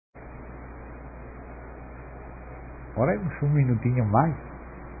Oremos um minutinho mais.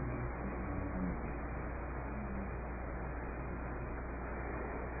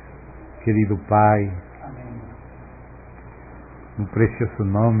 Querido Pai, no precioso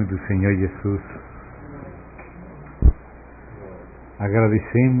nome do Senhor Jesus,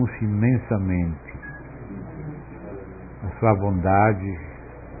 agradecemos imensamente a sua bondade,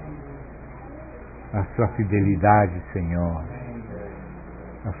 a sua fidelidade, Senhor,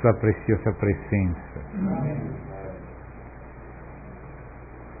 a sua preciosa presença.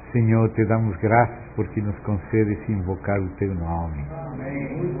 Senhor, te damos graças porque nos concedes invocar o teu nome,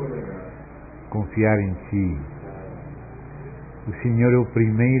 confiar em ti. O Senhor é o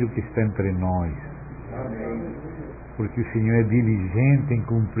primeiro que está entre nós, porque o Senhor é diligente em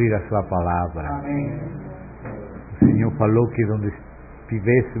cumprir a sua palavra. O Senhor falou que onde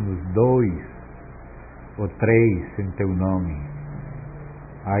estivéssemos 2 ou 3 em teu nome,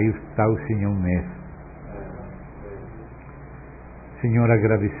 aí está o Senhor mesmo. Senhor,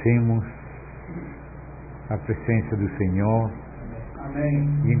 agradecemos a presença do Senhor.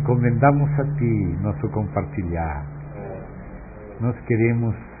 E encomendamos a ti nosso compartilhar. Nós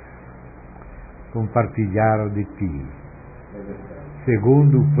queremos compartilhar de ti,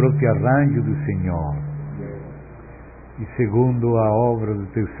 segundo o próprio arranjo do Senhor e segundo a obra do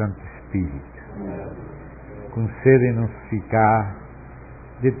teu Santo Espírito. Concede-nos ficar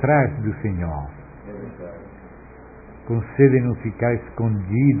detrás do Senhor. Concede-nos ficar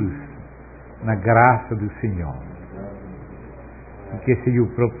escondidos na graça do Senhor. E que se o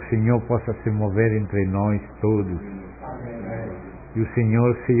próprio Senhor possa se mover entre nós todos. E o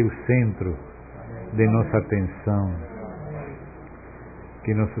Senhor seja o centro de nossa atenção.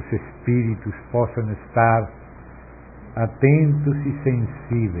 Que nossos espíritos possam estar atentos e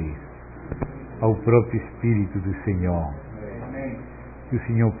sensíveis ao próprio Espírito do Senhor. Que o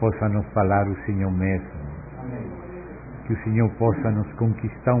Senhor possa nos falar o Senhor mesmo. Que o Senhor possa nos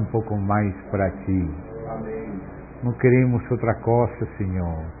conquistar um pouco mais para ti. Não queremos outra coisa,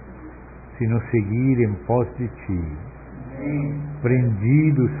 Senhor, senão seguir em pós de ti,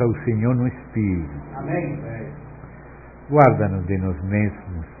 prendidos ao Senhor no Espírito. Guarda-nos de nós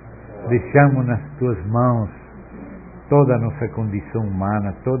mesmos, deixamos nas tuas mãos toda a nossa condição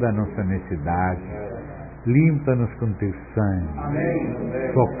humana, toda a nossa necessidade. Limpa-nos com teu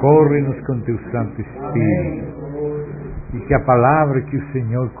sangue, socorre-nos com teu Santo Espírito, e que a palavra que o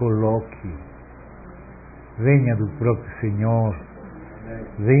Senhor coloque venha do próprio Senhor,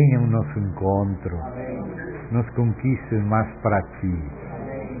 venha ao nosso encontro, nos conquiste mais para ti,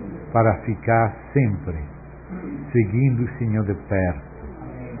 para ficar sempre seguindo o Senhor de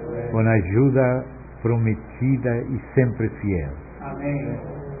perto, com a ajuda prometida e sempre fiel,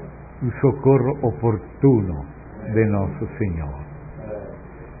 o socorro oportuno de nosso Senhor.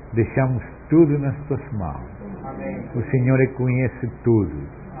 Deixamos tudo nas tuas mãos, o Senhor conhece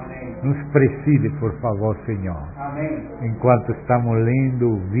tudo. Nos preside, por favor, Senhor. Enquanto estamos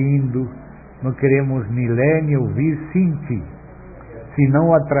lendo, ouvindo, não queremos nem ler nem ouvir sem ti,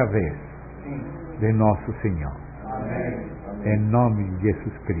 senão através de nosso Senhor. Em nome de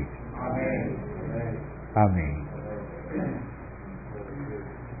Jesus Cristo. Amém.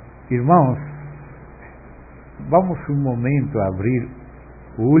 Irmãos, vamos um momento abrir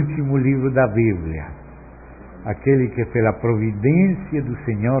o último livro da Bíblia, aquele que pela providência do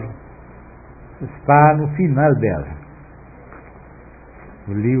Senhor está no final dela,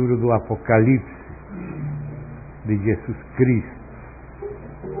 o livro do Apocalipse de Jesus Cristo.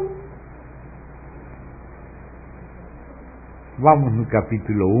 Vamos no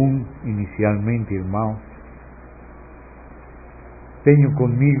capítulo 1, inicialmente, irmãos. Tenho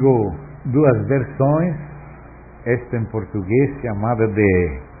comigo 2 versões, esta em português, chamada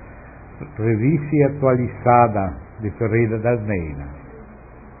de Revista e Atualizada de Ferreira da Almeida.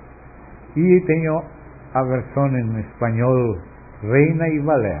 E tenho a versão em espanhol Reina e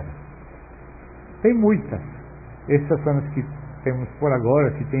Valera. Tem muitas. Essas são as que temos por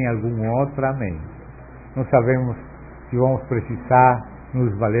agora. Se tem alguma outra, amém. Não sabemos se vamos precisar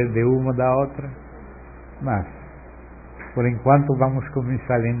nos valer de uma ou da outra, mas por enquanto vamos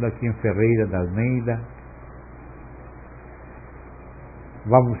começar lendo aqui em Ferreira da Almeida.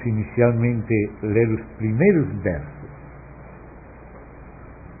 Vamos inicialmente ler os primeiros versos.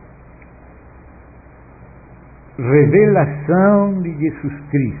 Revelação de Jesus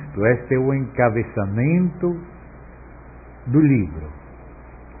Cristo. Este é o encabeçamento do livro.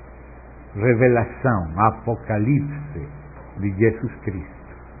 Revelação, Apocalipse de Jesus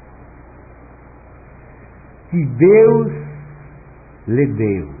Cristo. Que Deus lhe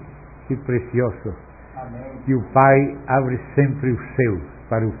deu. Que precioso. Amém. Que o Pai abre sempre os seus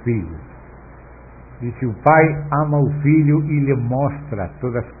para o Filho. Disse: o pai ama o filho e lhe mostra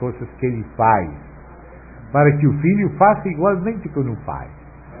todas as coisas que ele faz, para que o filho faça igualmente com o pai.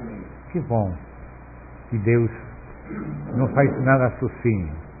 Que bom que Deus não faz nada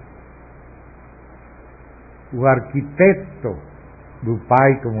sozinho. O arquiteto do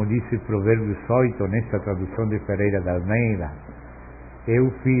pai, como disse Provérbios 8, nesta tradução de Ferreira da Almeida, é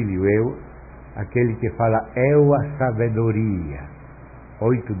o filho, aquele que fala: eu a sabedoria.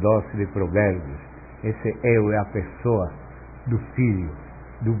 8:12 de Provérbios. Esse eu é a pessoa do filho,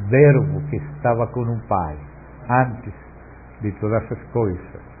 do verbo que estava com o pai antes de todas as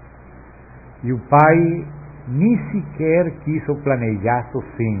coisas. E o pai nem sequer quis planejar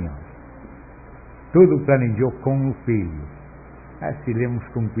sozinho. Tudo planejou com o filho. Se lemos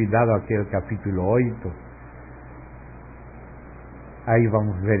com cuidado aquele capítulo 8, aí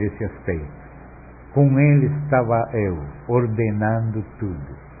vamos ver esse aspecto. Com ele estava eu, ordenando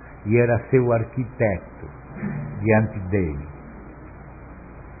tudo, e era seu arquiteto diante dele.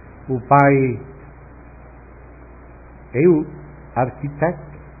 O pai é o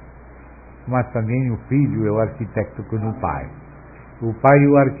arquiteto, mas também o filho é o arquiteto com o pai. O pai é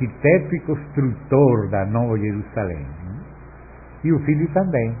o arquiteto e construtor da Nova Jerusalém. E o filho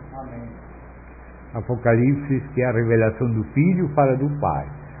também. Amém. Apocalipse, que é a revelação do filho, fala do pai.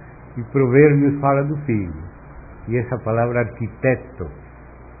 E Provérbios fala do filho. E essa palavra arquiteto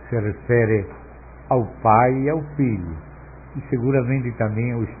se refere ao pai e ao filho. E seguramente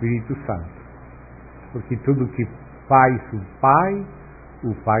também ao Espírito Santo. Porque tudo que faz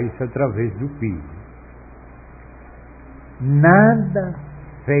o pai através do filho. Nada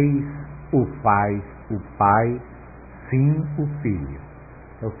fez o pai sem o filho.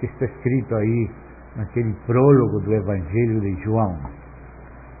 É o que está escrito aí naquele prólogo do Evangelho de João.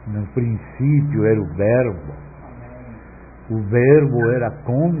 No princípio era o Verbo. O Verbo era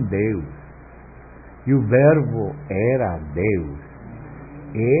com Deus. E o Verbo era Deus.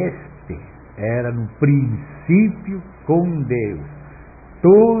 Este era no princípio com Deus.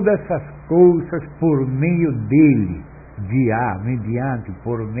 Todas as coisas por meio dele, mediante,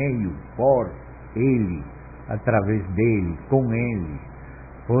 por meio, por ele, através dele, com ele,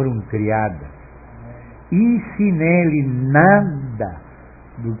 foram criadas. E sem ele nada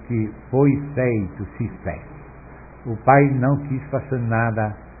do que foi feito se fez. O pai não quis fazer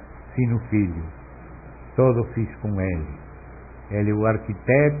nada sem o filho. Todo fiz com ele. Ele é o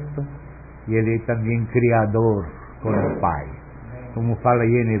arquiteto e ele é também criador com o pai. Como fala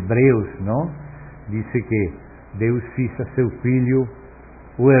aí em Hebreus, não? Diz que Deus fez a seu filho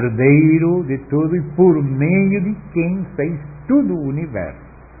o herdeiro de tudo e por meio de quem fez todo o universo.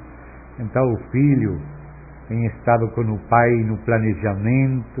 Então o filho tem estado com o pai no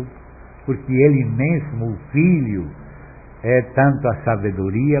planejamento, porque ele mesmo, o filho, é tanto a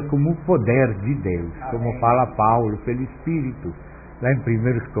sabedoria como o poder de Deus. Amém. Como fala Paulo pelo Espírito, lá em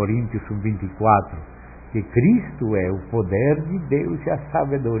 1 Coríntios 24, que Cristo é o poder de Deus e a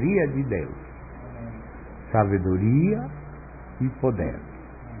sabedoria de Deus. Amém. Sabedoria e poder.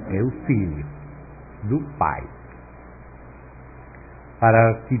 É o filho do pai. Para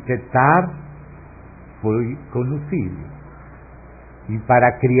arquitetar foi com o filho. E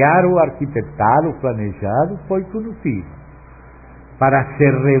para criar ou arquitetar o planejado foi com o filho. Para se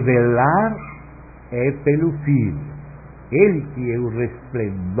revelar é pelo filho. Ele que é o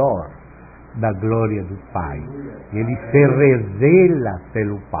resplendor da glória do Pai. Ele se revela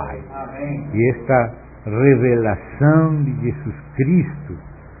pelo Pai. Amém. E esta revelação de Jesus Cristo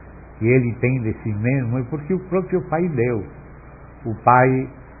que ele tem de si mesmo é porque o próprio Pai deu. O Pai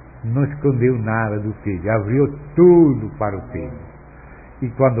não escondeu nada do Filho, abriu tudo para o Filho. E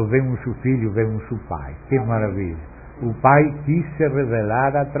quando vemos o Filho, vemos o Pai. Que maravilha! O Pai quis se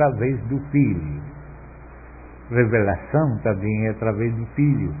revelar através do Filho. Revelação também é através do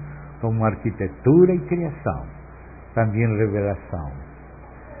Filho, como arquitetura e criação. Também revelação.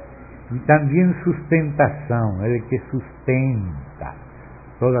 E também sustentação, ele que sustenta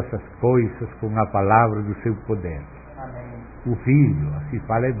todas as coisas com a palavra do seu poder. Amém. O Filho, assim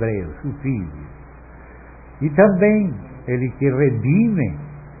fala Hebreus, o Filho. E também ele que redime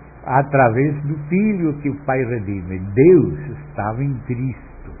através do Filho que o Pai redime. Deus estava em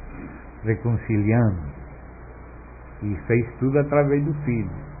Cristo, reconciliando, e fez tudo através do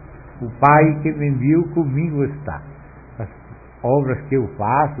Filho. O Pai que me enviou comigo está. As obras que eu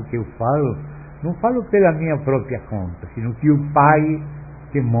faço, que eu falo, não falo pela minha própria conta, sino que o Pai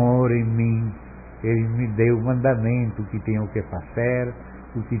que mora em mim, ele me deu o mandamento, o que tenho que fazer,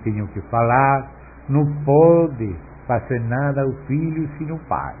 o que tenho que falar. Não pode fazer nada o Filho sem o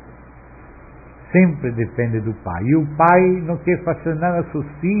Pai. Sempre depende do Pai. E o Pai não quer fazer nada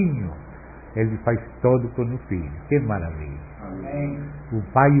sozinho. Ele faz todo com o Filho. Que maravilha! Amém. O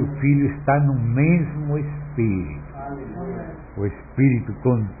Pai e o Filho estão no mesmo Espírito. Aleluia. O Espírito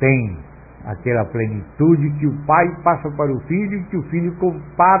contém aquela plenitude que o Pai passa para o Filho e que o Filho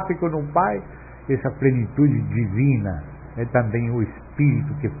comparte com o Pai. Essa plenitude divina é também o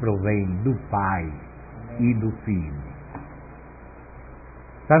Espírito que provém do Pai e do Filho.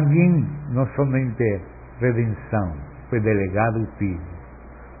 Também, não somente redenção foi delegado ao Filho,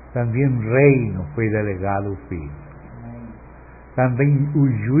 também reino foi delegado ao Filho. Também o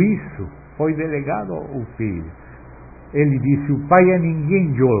juízo foi delegado ao Filho. Ele disse: o Pai a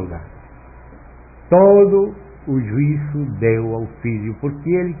ninguém julga, todo o juízo deu ao Filho, porque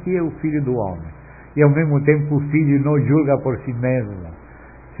ele que é o Filho do homem. E ao mesmo tempo o Filho não julga por si mesmo,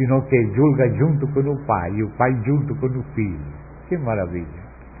 sino que julga junto com o Pai, e o Pai junto com o Filho. Que maravilha!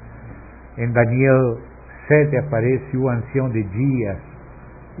 Em Daniel 7 aparece o ancião de dias,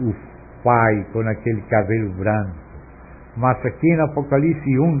 o Pai com aquele cabelo branco. Mas aqui em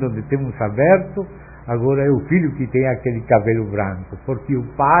Apocalipse 1, onde temos aberto, agora é o Filho que tem aquele cabelo branco, porque o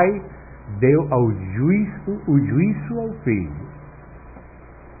Pai deu o juízo ao Filho.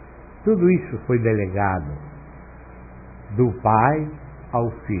 Tudo isso foi delegado do Pai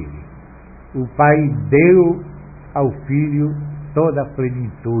ao Filho. O Pai deu ao Filho toda a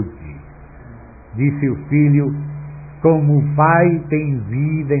plenitude. Disse o Filho: como o Pai tem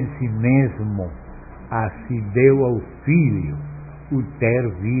vida em si mesmo, assim deu ao Filho o ter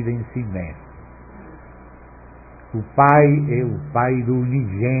vida em si mesmo. O Pai é o Pai do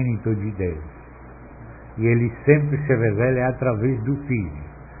unigênito de Deus. E Ele sempre se revela através do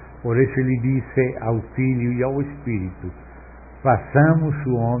Filho. Por isso Ele disse ao Filho e ao Espírito: façamos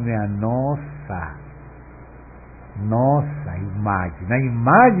o homem a nossa imagem. Na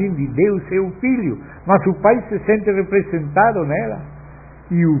imagem de Deus é o Filho, mas o Pai se sente representado nela.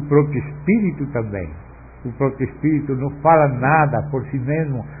 E o próprio Espírito também. O próprio Espírito não fala nada por si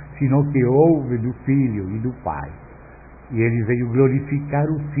mesmo, sino que ouve do Filho e do Pai. E ele veio glorificar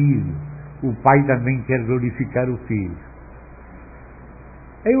o Filho. O Pai também quer glorificar o Filho.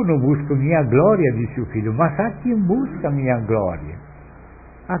 Eu não busco minha glória, disse o Filho, mas há quem busca minha glória.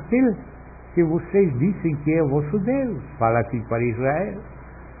 Aquele que vocês dizem que é o vosso Deus. Fala aqui para Israel.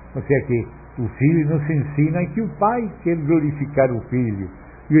 Ou seja, que o Filho nos ensina que o Pai quer glorificar o Filho.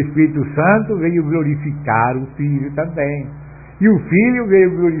 E o Espírito Santo veio glorificar o Filho também. E o Filho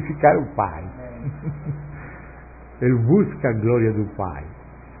veio glorificar o Pai. Ele busca a glória do Pai.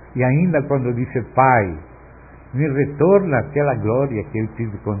 E ainda quando disse: Pai, me retorna aquela glória que eu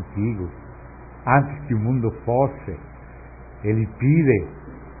tive contigo antes que o mundo fosse. Ele pide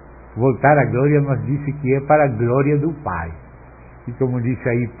voltar à glória, mas disse que é para a glória do Pai. E como disse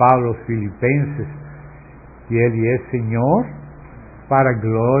aí Paulo aos Filipenses, que Ele é Senhor para a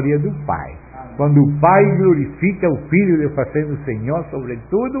glória do Pai. Quando o Pai glorifica o Filho, lhe fazendo Senhor sobre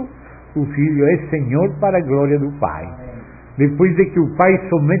tudo, o Filho é Senhor para a glória do Pai. Depois de que o Pai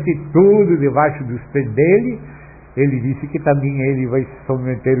somete tudo debaixo dos pés dele, Ele disse que também Ele vai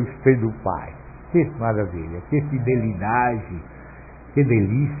someter os pés do Pai. Que maravilha, que fidelidade, que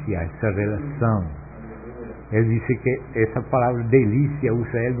delícia essa relação. Ele disse que essa palavra delícia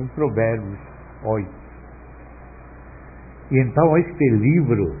usa ele no Provérbios 8. E então este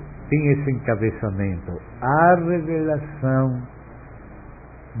livro tem esse encabeçamento: a revelação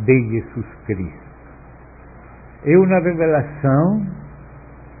de Jesus Cristo. É uma revelação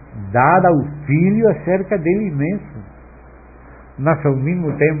dada ao Filho acerca dele mesmo, mas ao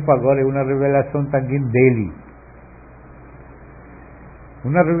mesmo tempo agora é uma revelação também dele.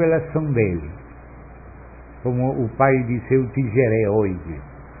 Uma revelação dele. Como o Pai disse: eu te gerei hoje.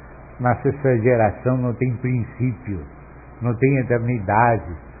 Mas essa geração não tem princípio, não tem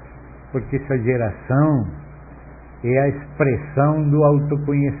eternidade, porque essa geração é a expressão do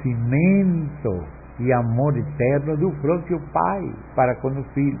autoconhecimento e amor eterno do próprio Pai para com o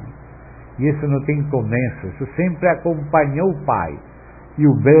Filho. E isso não tem começo, isso sempre acompanhou o Pai. E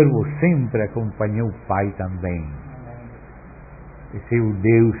o Verbo sempre acompanhou o Pai também. Esse é o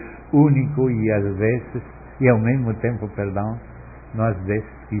Deus único e às vezes, e ao mesmo tempo, não às vezes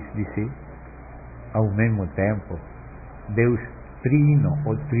quis dizer, ao mesmo tempo, Deus trino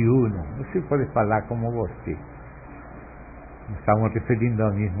ou triuno. Você pode falar como você. Estamos referindo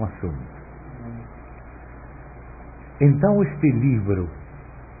ao mesmo assunto. Então este livro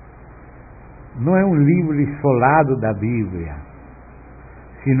não é um livro isolado da Bíblia,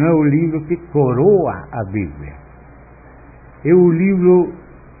 sino é o livro que coroa a Bíblia. É o livro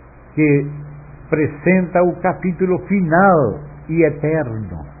que apresenta o capítulo final e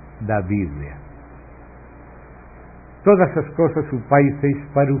eterno da Bíblia. Todas as coisas o Pai fez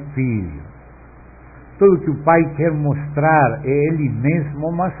para o Filho, Tudo que o Pai quer mostrar é Ele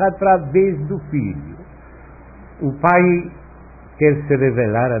mesmo, mas através do Filho. O Pai quer se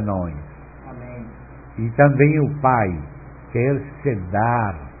revelar a nós. Amém. E também o Pai quer se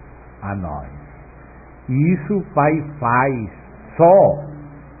dar a nós. E isso o Pai faz só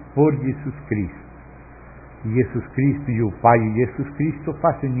por Jesus Cristo. E Jesus Cristo e o Pai e Jesus Cristo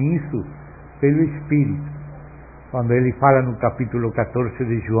fazem isso pelo Espírito. Quando ele fala no capítulo 14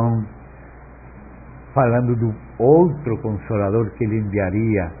 de João, falando do outro Consolador que ele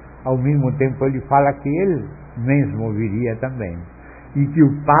enviaria, ao mesmo tempo ele fala que ele mesmo viria também, e que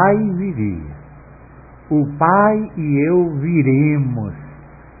o Pai viria. O Pai e eu viremos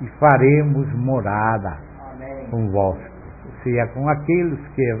e faremos morada. Amém. Convosco, ou seja, com aqueles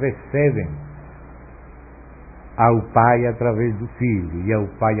que recebem ao Pai através do Filho e ao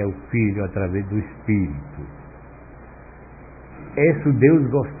Pai ao Filho através do Espírito. Isso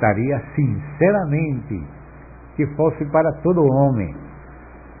Deus gostaria sinceramente que fosse para todo homem.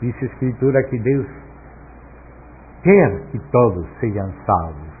 Diz a Escritura que Deus quer que todos sejam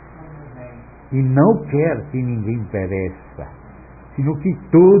salvos e não quer que ninguém pereça, sino que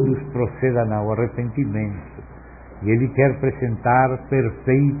todos procedam ao arrependimento. E Ele quer apresentar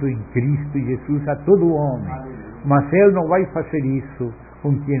perfeito em Cristo Jesus a todo homem. Mas Ele não vai fazer isso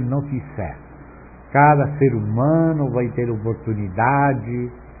com quem não quiser. Cada ser humano vai ter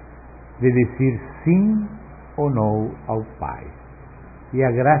oportunidade de dizer sim ou não ao Pai. E a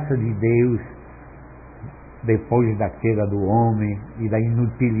graça de Deus, depois da queda do homem e da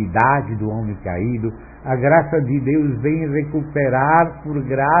inutilidade do homem caído, a graça de Deus vem recuperar por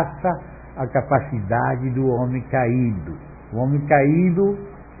graça a capacidade do homem caído. O homem caído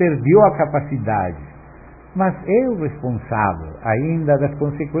perdeu a capacidade, mas é o responsável ainda das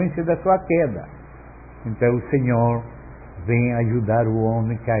consequências da sua queda. Então o Senhor vem ajudar o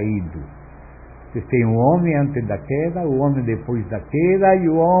homem caído. Você tem o homem antes da queda, o homem depois da queda e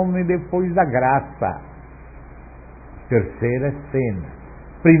o homem depois da graça. Terceira cena.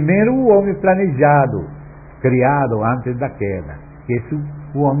 Primeiro o homem planejado, criado antes da queda. Esse é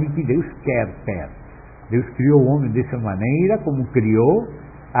o homem que Deus quer ter. Deus criou o homem dessa maneira, como criou,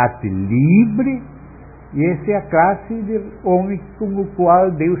 até livre. E essa é a classe de homem com o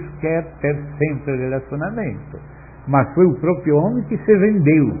qual Deus quer ter sempre relacionamento. Mas foi o próprio homem que se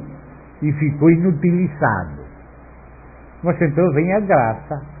vendeu e ficou inutilizado. Mas então vem a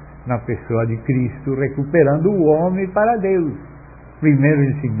graça na pessoa de Cristo, recuperando o homem para Deus. Primeiro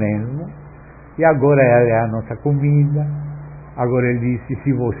em si mesmo, e agora ela é a nossa comida. Agora ele disse: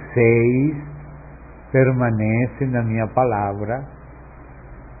 se vocês permanecem na minha palavra,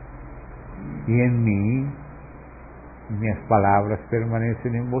 e em mim, minhas palavras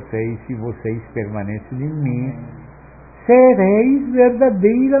permanecem em vocês, se vocês permanecem em mim, sereis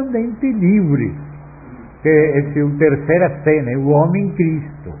verdadeiramente livres. Essa é a terceira cena, é o homem em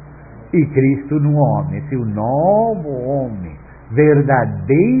Cristo, e Cristo no homem. Esse é o novo homem,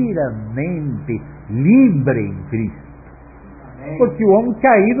 verdadeiramente livre em Cristo. Porque o homem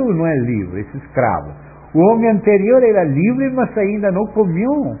caído não é livre, esse escravo. O homem anterior era livre, mas ainda não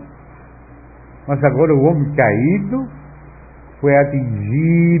comeu. Mas agora o homem caído foi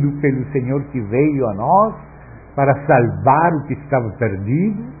atingido pelo Senhor que veio a nós para salvar o que estava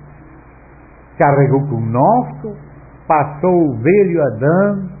perdido, carregou conosco, passou o velho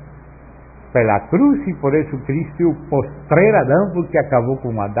Adão pela cruz, e por isso Cristo é o postreiro Adão, porque acabou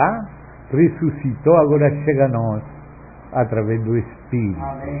com Adão, ressuscitou, agora chega a nós através do Espírito.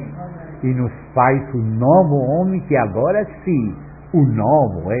 Amém. E nos faz um novo homem que agora sim, o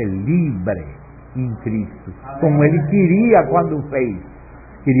novo é livre em Cristo, como ele queria quando fez.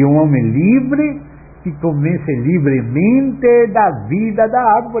 Queria um homem livre que comece livremente da vida, da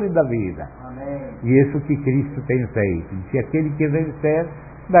árvore da vida. Amém. E isso que Cristo tem feito. Se aquele que vencer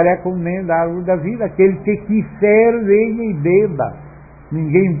dará a comer da árvore da vida, aquele que quiser venha e beba.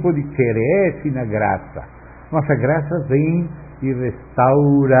 Ninguém pode querer sem a graça. Nossa graça vem e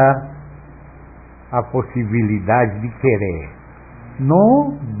restaura a possibilidade de querer.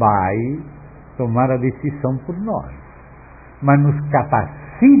 Não vai tomar a decisão por nós, mas nos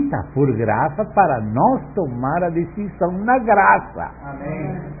capacita por graça para nós tomar a decisão na graça.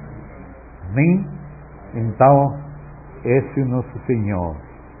 Amém. Amém? Então, esse é o nosso Senhor,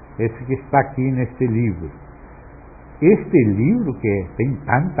 esse que está aqui neste livro. Este livro que tem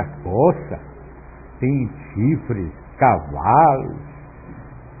tanta coisa, tem chifres, cavalos,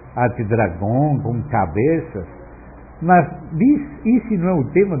 até dragão com cabeças, mas diz, isso não é o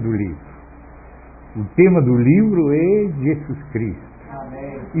tema do livro. O tema do livro é Jesus Cristo.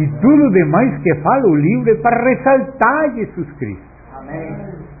 Amém. E tudo demais que fala o livro é para ressaltar Jesus Cristo. Amém.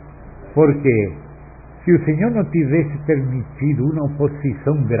 Porque Se o Senhor não tivesse permitido uma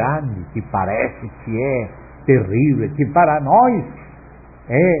oposição grande, que parece que é terrível, que para nós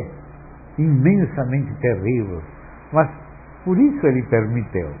é imensamente terrível, mas por isso Ele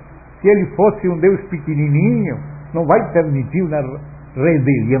permitiu. Se Ele fosse um Deus pequenininho, não vai permitir uma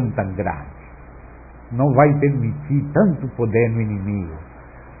rebelião tão grande, não vai permitir tanto poder no inimigo.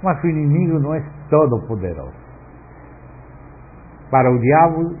 Mas o inimigo não é todo poderoso. Para o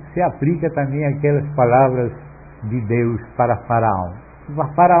diabo se aplica também aquelas palavras de Deus para Faraó.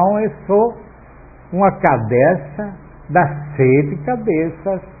 Faraó é só uma cabeça das 7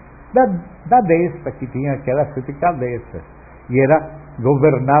 cabeças da besta, que tinha aquelas 7 cabeças. E era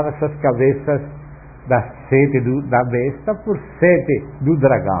governava essas cabeças das 7 da besta por 7 do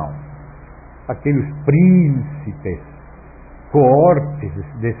dragão. Aqueles príncipes, coortes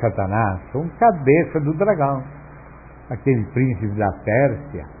de Satanás, são cabeça do dragão. Aquele príncipe da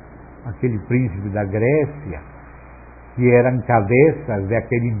Pérsia, aquele príncipe da Grécia, que eram cabeças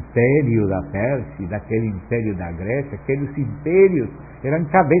daquele império da Pérsia, daquele império da Grécia. Aqueles impérios eram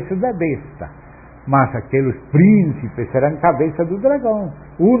cabeças da besta, mas aqueles príncipes eram cabeça do dragão,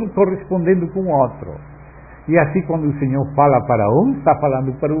 um correspondendo com o outro. E assim, quando o Senhor fala para um, está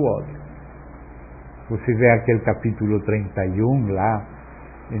falando para o outro. Você vê aquele capítulo 31 lá,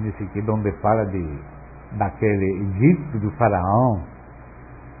 nesse aqui, onde fala daquele Egito do Faraó.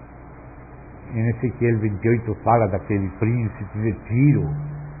 Em Ezequiel 28 fala daquele príncipe de Tiro.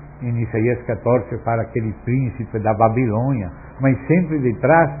 Em Isaías 14 fala aquele príncipe da Babilônia. Mas sempre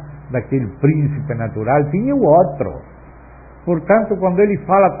detrás daquele príncipe natural tinha o outro. Portanto, quando ele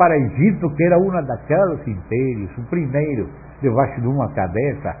fala para Egito, que era uma daqueles impérios, o primeiro, debaixo de uma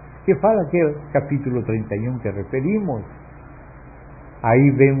cabeça, que fala aquele capítulo 31 que referimos,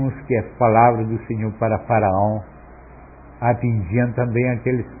 aí vemos que as palavras do Senhor para Faraó atingiam também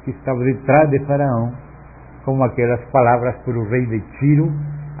aqueles que estavam detrás de Faraó, como aquelas palavras para o rei de Tiro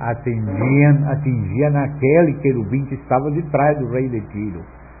atingiam aquele querubim que estava detrás do rei de Tiro,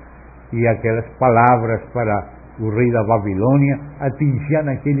 e aquelas palavras para o rei da Babilônia atingiam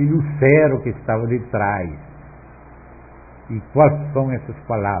aquele lucero que estava detrás. E quais são essas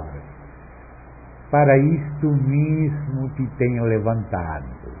palavras? Para isto mesmo te tenho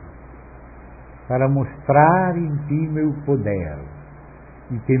levantado, para mostrar em ti meu poder,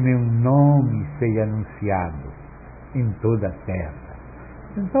 e que meu nome seja anunciado em toda a terra.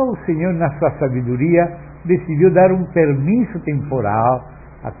 Então o Senhor, na sua sabedoria, decidiu dar um permisso temporal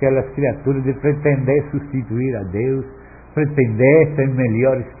àquelas criaturas de pretender substituir a Deus, pretender ser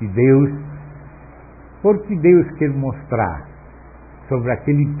melhores que Deus, porque Deus quer mostrar sobre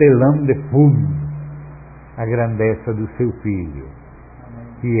aquele telão de fundo a grandeza do seu Filho,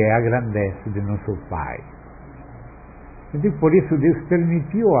 que é a grandeza de nosso Pai. Então, por isso Deus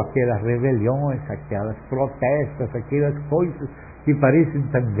permitiu aquelas rebeliões, aquelas protestas, aquelas coisas que parecem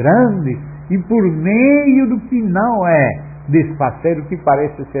tão grandes, e por meio do que não é, desfazer o que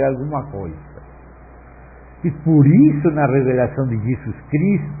parece ser alguma coisa. E por isso, na revelação de Jesus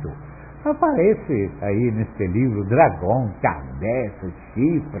Cristo, aparece aí neste livro dragão, cabeça,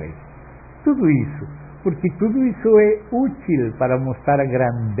 chifres, tudo isso, porque tudo isso é útil para mostrar a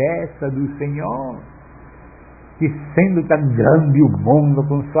grandeza do Senhor, que sendo tão grande o mundo,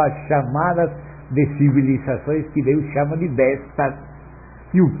 com suas chamadas de civilizações que Deus chama de bestas,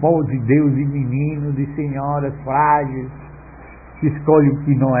 e o povo de Deus de meninos, de senhoras frágeis, que escolhe o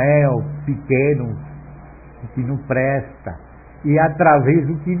que não é, o pequeno, o que não presta, e através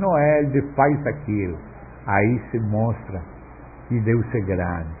do que não é, ele faz aquilo. Aí se mostra que Deus é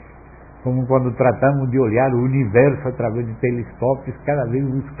grande. Como quando tratamos de olhar o universo através de telescópios, cada vez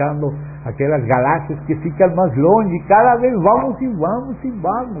buscando aquelas galáxias que ficam mais longe, cada vez vamos e vamos e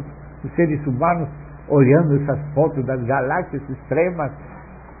vamos. Os seres humanos olhando essas fotos das galáxias extremas,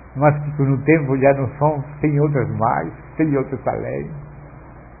 mas que no tempo já não são, tem outras mais, tem outras além.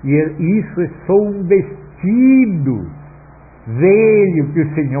 E isso é só um vestido velho que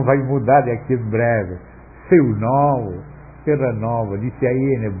o Senhor vai mudar daqui em breve. Céu novo, terra nova. Disse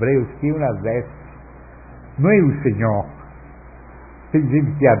aí em Hebreus que uma veste não é o Senhor. Tem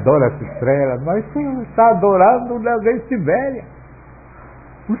gente que adora as estrelas, mas o Senhor está adorando uma veste velha.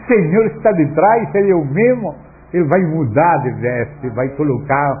 O Senhor está de trás, Ele é o mesmo. Ele vai mudar de veste, vai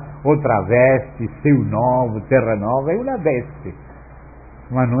colocar outra veste, céu novo, terra nova, é uma veste,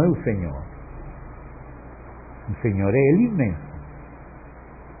 mas não é o Senhor. O Senhor é Ele mesmo.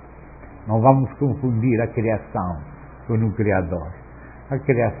 Não vamos confundir a criação com o Criador. A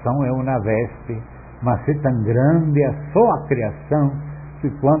criação é uma veste, mas é tão grande a só a criação, que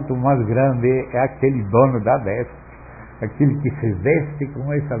quanto mais grande é aquele dono da veste. aquele que se veste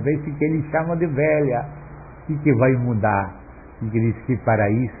com essa veste que ele chama de velha e que vai mudar, e que diz que para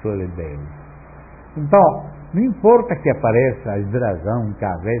isso ele veio. Então, não importa que apareça a brasão,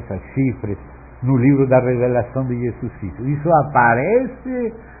 cabeça, chifres no livro da revelação de Jesus Cristo, isso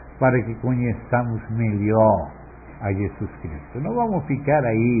aparece para que conheçamos melhor a Jesus Cristo. Não vamos ficar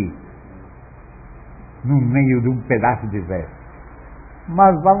aí no meio de um pedaço de veste,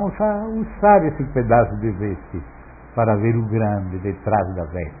 mas vamos a usar esse pedaço de veste para ver o grande detrás da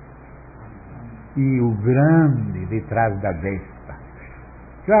veste. E o grande detrás da besta.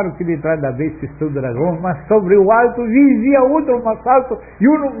 Claro que detrás da besta está o dragão, mas sobre o alto vivia outro mais alto, e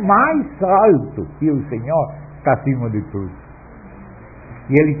um mais alto que o Senhor está acima de tudo.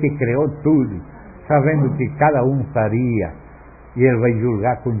 E Ele que criou tudo, sabendo que cada um faria, e Ele vai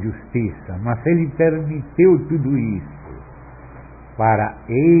julgar com justiça, mas Ele permitiu tudo isso para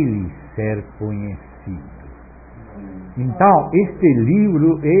Ele ser conhecido. Então, este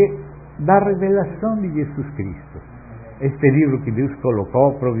livro é da revelação de Jesus Cristo. Este livro que Deus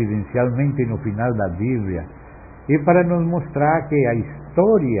colocou providencialmente no final da Bíblia é para nos mostrar que a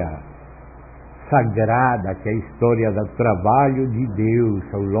história sagrada, que é a história do trabalho de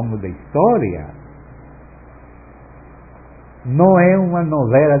Deus ao longo da história, não é uma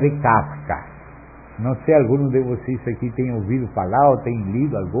novela de Kafka. Não sei, alguns de vocês aqui têm ouvido falar ou têm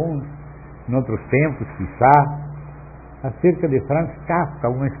lido alguns, em outros tempos, quizá, acerca de Franz Kafka,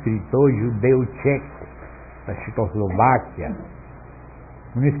 um escritor judeu tcheco da Checoslováquia,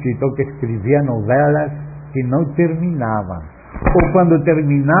 um escritor que escrevia novelas que não terminavam, ou quando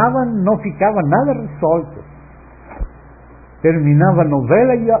terminavam não ficava nada resolto. Terminava a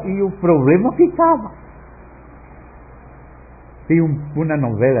novela e o problema ficava. Tem uma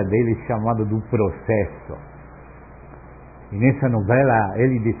novela dele chamada Do Processo. E nessa novela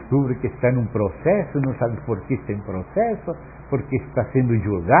ele descobre que está num processo, não sabe por que está em processo, porque está sendo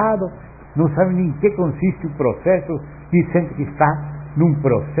julgado, não sabe nem em que consiste o processo, e sente que está num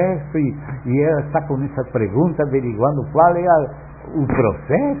processo, e ela está com essa pergunta, averiguando qual é o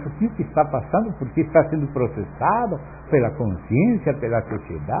processo, o que está passando, porque está sendo processado pela consciência, pela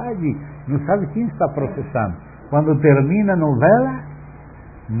sociedade, não sabe quem está processando. Quando termina a novela,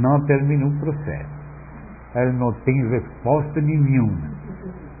 não termina o processo. Ele não tem resposta nenhuma.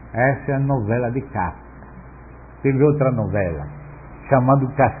 Essa é a novela de Kafka. Teve outra novela, chamada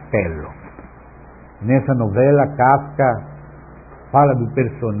Castelo. Nessa novela, Kafka fala do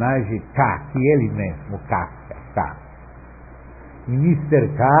personagem K, que ele mesmo, Kafka, K. E Mr.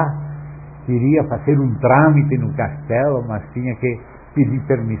 K queria fazer um trâmite no castelo, mas tinha que pedir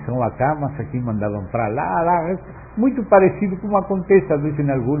permissão a K, mas aqui mandavam para lá. Muito parecido com acontece às vezes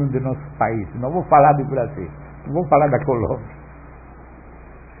em alguns de nossos países. Não vou falar do Brasil, não vou falar da Colômbia.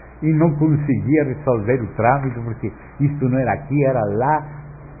 E não conseguia resolver o trâmite, porque isto não era aqui, era lá.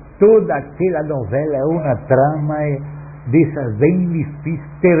 Toda aquela novela é uma trama dessas bem difíceis.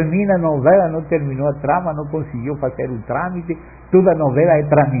 Termina a novela, não terminou a trama, não conseguiu fazer o trâmite. Toda a novela é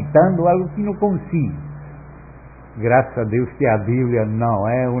tramitando algo que não consigo. Graças a Deus que a Bíblia não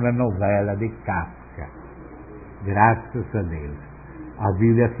é uma novela de Kafka. Graças a Deus. A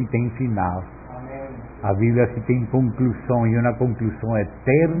Bíblia se tem final. A Bíblia se tem conclusão, e uma conclusão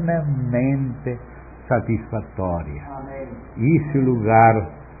eternamente satisfatória. Esse é o lugar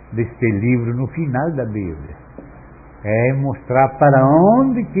deste livro no final da Bíblia. É mostrar para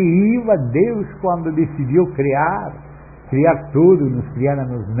onde que ia Deus quando decidiu criar tudo, nos criar a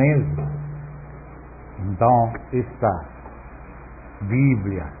nós mesmos. Então, esta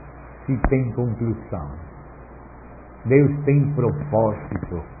Bíblia se tem conclusão. Deus tem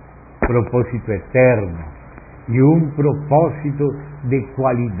propósito eterno, e um propósito de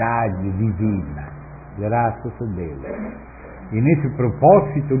qualidade divina. Graças a Deus. E nesse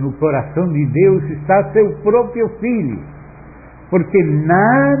propósito, no coração de Deus, está seu próprio Filho. Porque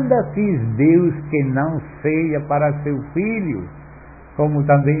nada fez Deus que não seja para seu Filho, como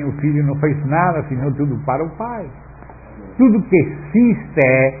também o Filho não fez nada, senão tudo para o Pai. Tudo que existe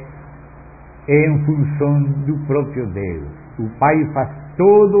é em função do próprio Deus. O Pai faz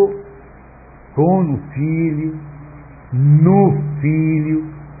tudo com o Filho, no Filho,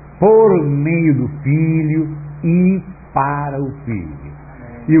 por meio do Filho e para o Filho.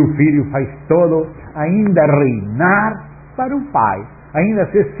 E o Filho faz todo ainda reinar para o Pai, ainda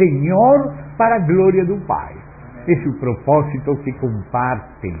ser Senhor para a glória do Pai. Esse é o propósito que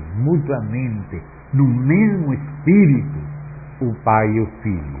compartem mutuamente no mesmo Espírito o Pai e o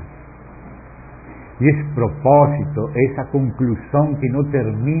Filho. E esse propósito, essa conclusão que não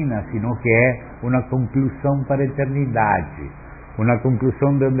termina, sino que é uma conclusão para a eternidade. Uma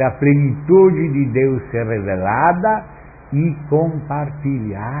conclusão onde a plenitude de Deus é revelada e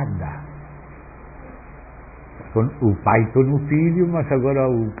compartilhada. O pai com o filho, mas agora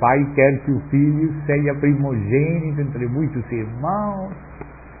o pai quer que o filho seja primogênito entre muitos irmãos.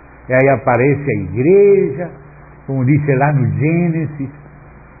 E aí aparece a igreja, como disse lá no Gênesis,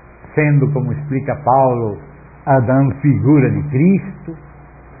 sendo, como explica Paulo, Adão figura de Cristo.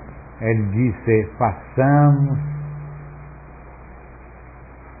 Ele disse: façamos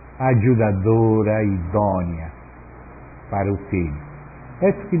ajudadora idônea para o filho. É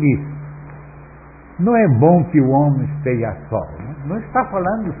isso que diz. Não é bom que o homem esteja só. Não está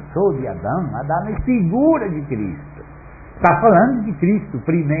falando só de Adão. Adão é figura de Cristo. Está falando de Cristo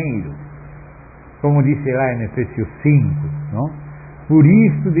primeiro. Como disse lá em Efésios 5. Não? Por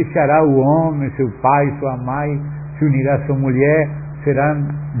isso deixará o homem, seu pai, sua mãe, se unirá a sua mulher, serão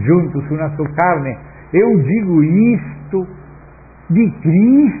juntos uma só carne. Eu digo isto de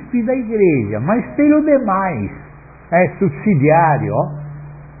Cristo e da igreja, mas pelo demais é subsidiário.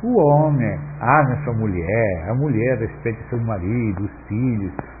 O homem ama sua mulher, a mulher respeita seu marido, os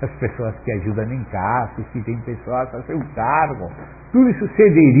filhos, as pessoas que ajudam em casa, os que têm pessoas a seu cargo. Tudo isso se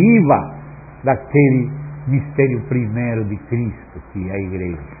deriva daquele mistério primeiro de Cristo, que é a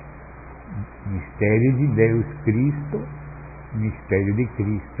igreja. Mistério de Deus, Cristo, mistério de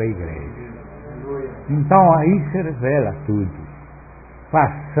Cristo, a igreja. Então aí se revela tudo.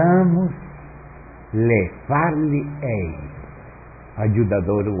 Passamos levar-lhe-ei,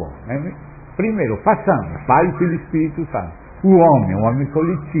 ajudador o homem. Primeiro, passamos, Pai, Filho e Espírito Santo. O homem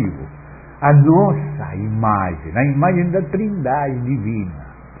coletivo. A nossa imagem, a imagem da Trindade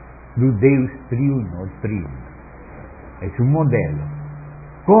divina, do Deus triuno, trino. Esse é um modelo.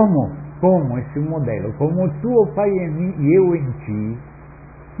 Como esse modelo? Como tu, Pai, em mim e eu em ti,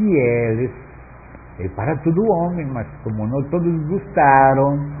 que eles, é para todo homem, mas como não todos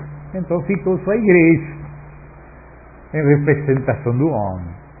gostaram, então ficou só a igreja, em representação do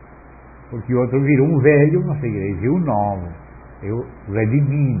homem. Porque o outro virou um velho, mas a igreja é o novo, é o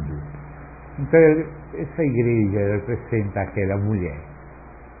redimido. Então essa igreja representa aquela mulher.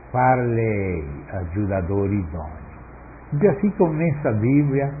 Far-lhe ajudador idôneo. Então assim começa a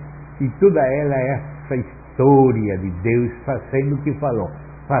Bíblia, e toda ela é essa história de Deus fazendo o que falou.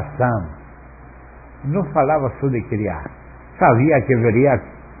 Façamos. Não falava só de criar. Sabia que haveria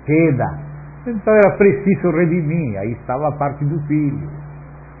queda. Então era preciso redimir. Aí estava a parte do Filho.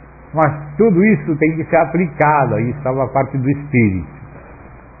 Mas tudo isso tem que ser aplicado. Aí estava a parte do Espírito.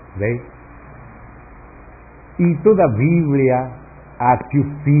 Bem? E toda a Bíblia, até o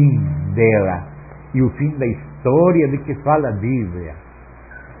fim dela, e o fim da história de que fala a Bíblia,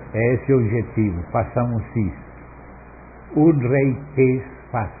 é esse o objetivo. Façamos isso. O rei quis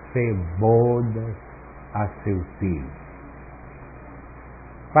fazer bodas a seu filho.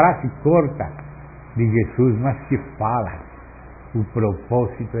 Frase curta de Jesus, mas que fala o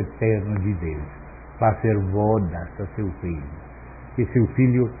propósito eterno de Deus. Fazer bodas a seu filho. Que seu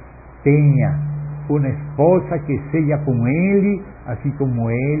filho tenha uma esposa que seja com ele, assim como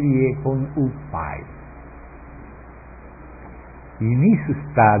ele é com o Pai. E nisso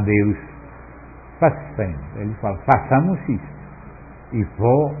está Deus fazendo. Ele fala: façamos isso. E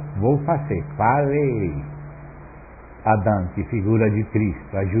vou fazer. Falei. Adão, que figura de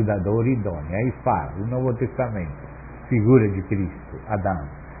Cristo, ajudador idôneo. Aí fala, o Novo Testamento, figura de Cristo, Adão.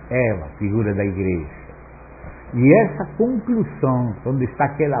 Eva, figura da igreja. E essa conclusão, onde está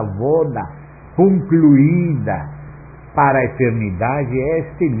aquela boda concluída para a eternidade, é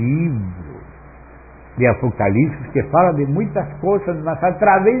este livro de Apocalipse, que fala de muitas coisas, mas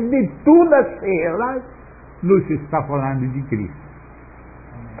através de todas elas nos está falando de Cristo.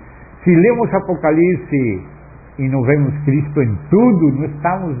 Se lemos Apocalipse e não vemos Cristo em tudo, não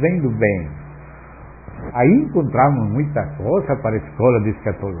estamos vendo bem. Aí encontramos muita coisa para a escola de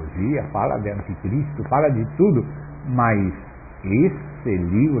escatologia, fala de anticristo, fala de tudo, mas esse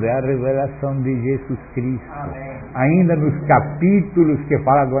livro é a revelação de Jesus Cristo. Amém. Ainda nos capítulos que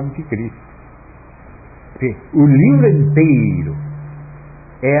fala do anticristo. O livro inteiro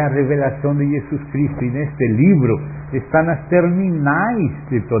é a revelação de Jesus Cristo, e neste livro está nas terminais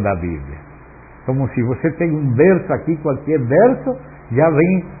de toda a Bíblia. Como se você tem um verso aqui, qualquer verso já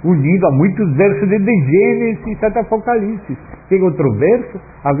vem unido a muitos versos de Gênesis até Apocalipse. Tem outro verso,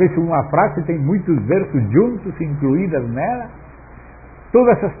 às vezes uma frase tem muitos versos juntos, incluídas nela.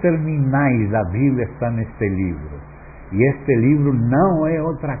 Todas as terminais da Bíblia estão neste livro. E este livro não é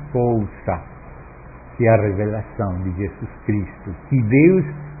outra coisa que a revelação de Jesus Cristo, que Deus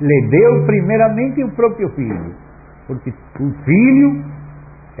lhe deu primeiramente o próprio Filho, porque o Filho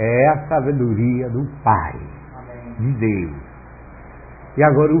é a sabedoria do Pai, de Deus. E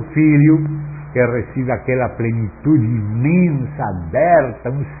agora o Filho que recebe aquela plenitude imensa, aberta,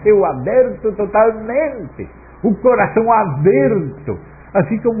 um céu aberto totalmente, o coração aberto,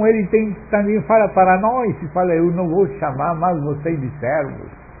 assim como ele também fala para nós, e fala: eu não vou chamar mais vocês de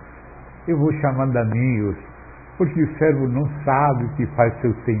servos, eu vou chamar de amigos, porque o servo não sabe o que faz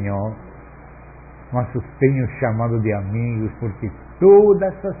seu Senhor, mas os tenho chamado de amigos, porque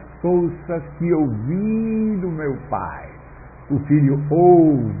todas as coisas que ouvi do meu Pai, o Filho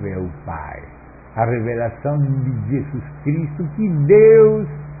ouve ao Pai. A revelação de Jesus Cristo que Deus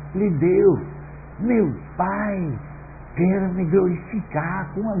lhe deu. Meu Pai quer me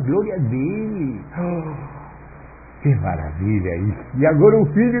glorificar com a glória dele. Que maravilha isso! E agora o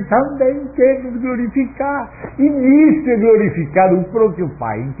Filho também quer nos glorificar. E nisso é glorificado o próprio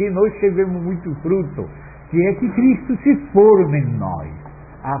Pai, em que nós tivemos muito fruto, que é que Cristo se forme em nós.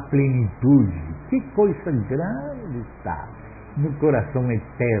 A plenitude. Que coisa grande está no coração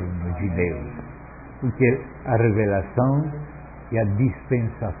eterno de Deus. Porque a revelação e a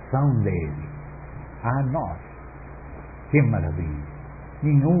dispensação dele a nós. Que maravilha!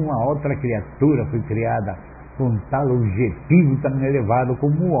 Nenhuma outra criatura foi criada com tal objetivo tão elevado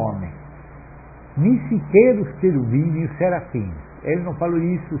como o homem. Nem sequer os querubins e os serafins. Ele não falou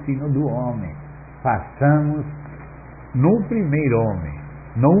isso, sino do homem. Façamos no primeiro homem,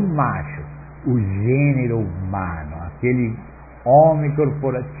 no macho, o gênero humano, aquele homem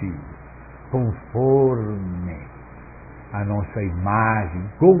corporativo, conforme a nossa imagem,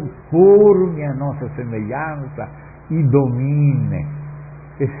 conforme a nossa semelhança, e domine,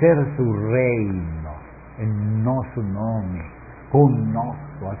 exerça o reino em nosso nome,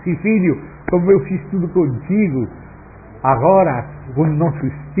 conosco. Assim, filho, como eu fiz tudo contigo, agora com o nosso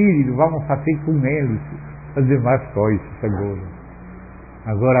espírito vamos fazer com eles as demais coisas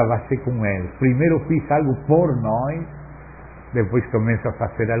agora vai ser com eles. Primeiro fiz algo por nós, depois começa a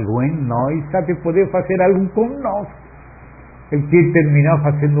fazer algo em nós, até poder fazer algo conosco. Ele quer terminar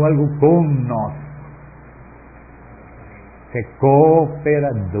fazendo algo conosco. Ser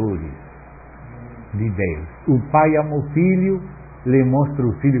cooperadores de Deus. O Pai ama o Filho, lhe mostra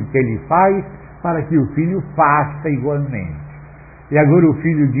o Filho que ele faz, para que o Filho faça igualmente. E agora o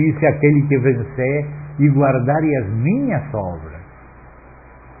Filho disse: aquele que vencer e guardar as minhas obras,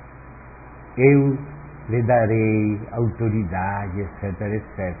 eu lhe darei autoridade, etc,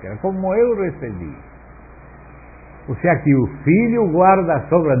 etc, como eu recebi. Ou seja, que o Filho guarda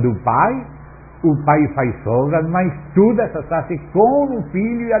as obras do Pai, o Pai faz obras, mas tudo essas fazem com o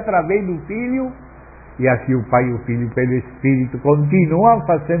Filho e através do Filho, e assim o Pai e o Filho, pelo Espírito, continuam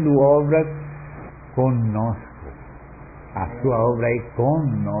fazendo obras conosco. A sua obra é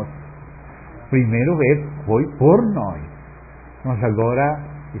conosco. Primeiro foi por nós, mas agora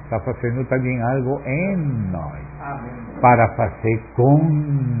está fazendo também algo em nós. Amém. Para fazer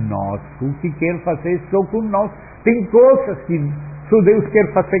conosco o que quer fazer só conosco. Tem coisas que só Deus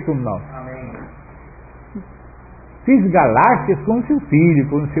quer fazer conosco. Amém. Fiz galáxias com seu Filho,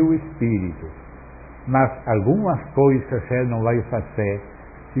 com seu Espírito, mas algumas coisas Ele não vai fazer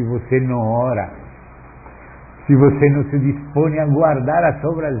se você não ora, se você não se dispõe a guardar as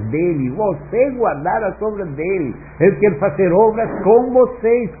obras dele. Você guardar as obras dele. Ele quer fazer obras com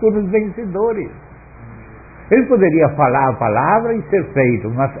vocês, com os vencedores. Ele poderia falar a palavra e ser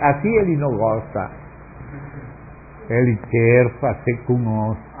feito, mas assim ele não gosta. Ele quer fazer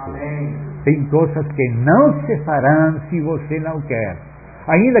conosco. Amém. Tem coisas que não se farão se você não quer.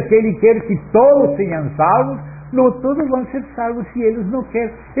 Ainda que ele quer que todos sejam salvos, não todos vão ser salvos se eles não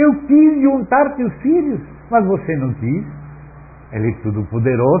querem. Eu quis juntar teus filhos, mas você não quis. Ele é tudo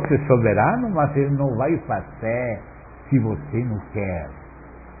poderoso, é soberano, mas ele não vai fazer se você não quer.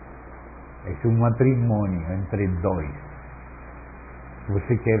 É um matrimônio entre dois.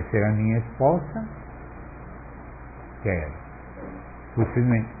 Você quer ser a minha esposa? Quer. Você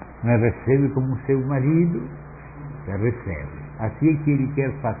me recebe como seu marido? Você recebe. Assim é que ele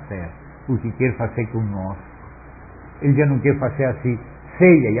quer fazer o que quer fazer conosco. Ele já não quer fazer assim,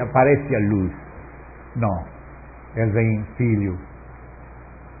 ceia e aparece a luz. Não. Ele vem: filho,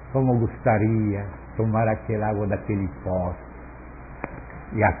 como gostaria tomar aquela água daquele poço.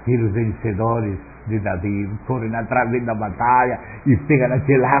 E aqueles vencedores de Davi correm atrás da batalha e pegam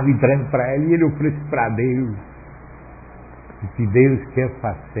aquela água e trazem para ele, e ele oferece para Deus. O que Deus quer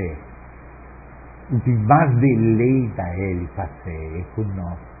fazer, o que mais deleita ele fazer é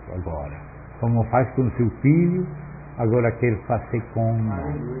conosco agora. Como faz com seu filho, agora quer fazer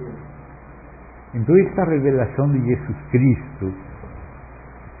conosco. Então esta revelação de Jesus Cristo,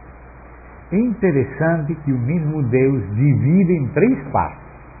 é interessante que o mesmo Deus divide em três partes.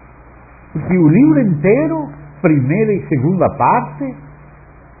 Porque o livro inteiro, primeira e segunda parte,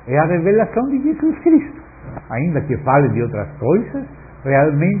 é a revelação de Jesus Cristo. Ainda que fale de outras coisas,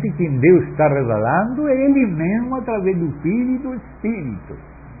 realmente quem Deus está revelando é Ele mesmo através do Filho e do Espírito.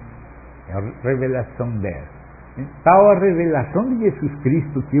 É a revelação dele. Então a revelação de Jesus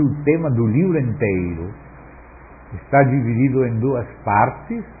Cristo, que é o tema do livro inteiro, está dividido em duas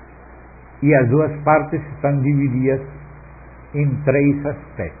partes, e as duas partes estão divididas em três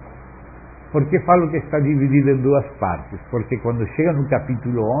aspectos. Por que falo que está dividido em duas partes? Porque quando chega no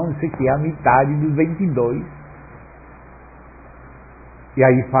capítulo 11, que é a metade dos 22, e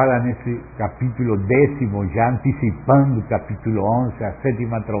aí fala nesse capítulo 10, já antecipando o capítulo 11, a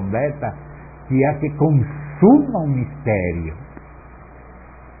sétima trombeta, que é a que consuma o mistério.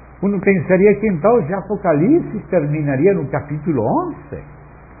 Uno pensaria que então já Apocalipse terminaria no capítulo 11,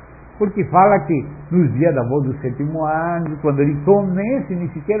 porque fala que nos dias da voz do sétimo anjo, quando ele começa, nem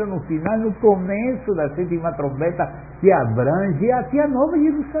sequer no final, no começo da sétima trombeta, que abrange até a Nova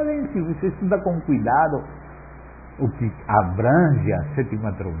Jerusalém. Se você estuda com cuidado o que abrange a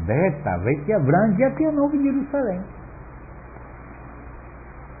sétima trombeta, vê que abrange até a Nova Jerusalém.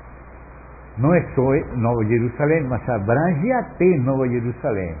 Não é só Nova Jerusalém, mas abrange até Nova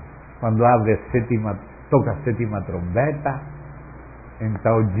Jerusalém. Quando abre toca a sétima trombeta,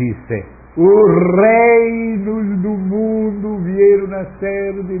 então disse: os reinos do mundo vieram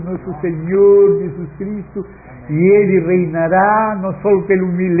nascer de nosso Senhor Jesus Cristo, e Ele reinará não só pelo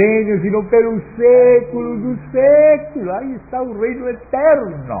milênio, sino pelos séculos dos séculos. Aí está o reino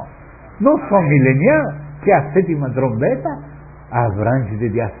eterno, não só milenial, que a sétima trombeta abrange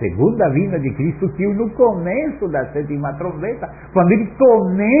desde a segunda vinda de Cristo, que no começo da sétima trombeta, quando ele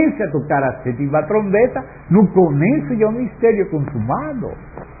começa a tocar a sétima trombeta, no começo já é um mistério consumado.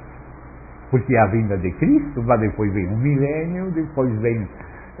 Porque a vinda de Cristo, mas depois vem um milênio, depois vem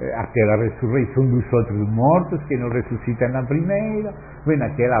aquela ressurreição dos outros mortos, que não ressuscitam na primeira, vem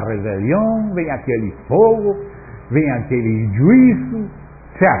aquela rebelião, vem aquele fogo, vem aquele juízo,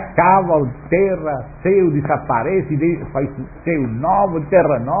 se acaba a terra, céu desaparece, faz céu novo,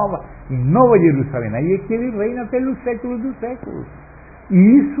 terra nova, e Nova Jerusalém. Aí é que ele reina pelos séculos dos séculos. E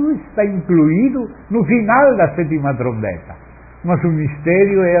isso está incluído no final da sétima trombeta. Mas o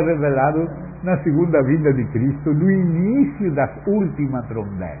mistério é revelado na segunda vinda de Cristo, no início da última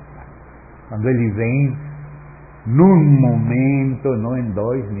trombeta. Quando ele vem num momento, não em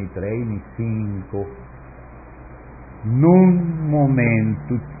 2, nem 3, nem 5, num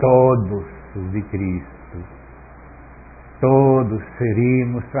momento, todos os de Cristo, todos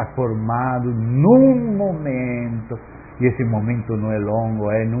seremos transformados num momento, e esse momento não é longo,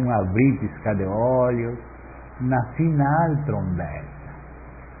 é num abrir e piscar de olhos, na final trombeta.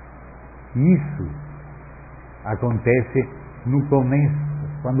 Isso acontece no começo,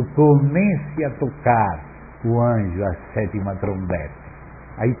 quando comece a tocar o anjo a sétima trombeta,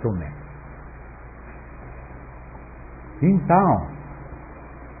 aí começa. Então,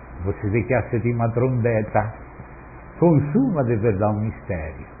 você vê que a sétima trombeta consuma de verdade um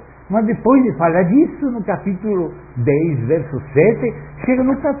mistério. Mas depois de falar disso, no capítulo 10, verso 7, chega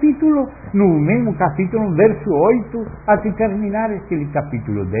no mesmo capítulo, no verso 8, até terminar aquele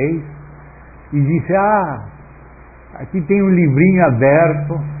capítulo 10, e diz: aqui tem um livrinho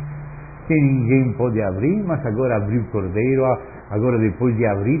aberto, que ninguém pode abrir, mas agora abriu o cordeiro, agora depois de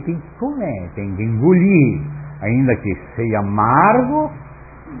abrir tem que comer, tem que engolir. Ainda que seja amargo,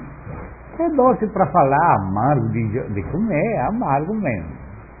 é doce para falar, amargo de comer, é amargo mesmo.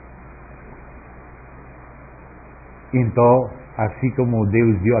 Então, assim como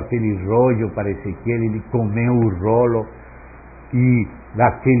Deus deu aquele rollo para Ezequiel, ele comeu o rolo, e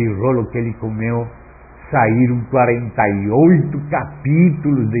daquele rolo que ele comeu, saíram 48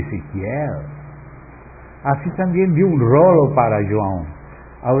 capítulos de Ezequiel. Assim também deu um rolo para João.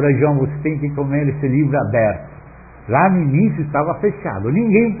 Agora, João, você tem que comer esse livro aberto. Lá no início estava fechado,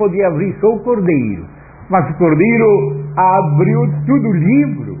 ninguém podia abrir, só o cordeiro. Mas o cordeiro abriu todo o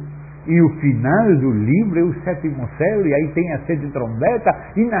livro, e o final do livro é o sétimo selo, e aí tem a sétima trombeta,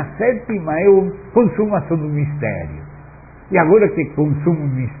 e na sétima é a consumação do mistério. E agora que consuma o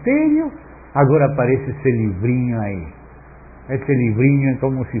mistério, agora aparece esse livrinho aí. Esse livrinho é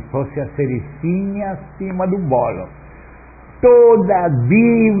como se fosse a cerecinha acima do bolo. Toda a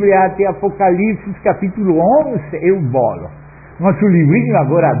Bíblia, até Apocalipse, capítulo 11, é o bolo. Mas o livrinho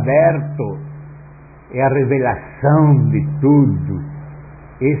agora aberto é a revelação de tudo.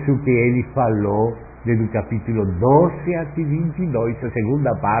 Isso que ele falou, desde o capítulo 12 até 22, a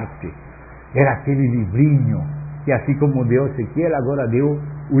segunda parte. Era aquele livrinho, que assim como deu Ezequiel, agora deu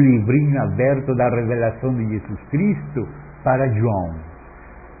o livrinho aberto da revelação de Jesus Cristo para João.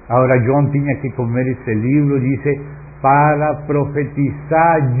 Agora João tinha que comer esse livro, disse: para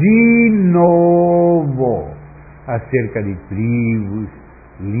profetizar de novo acerca de tribos,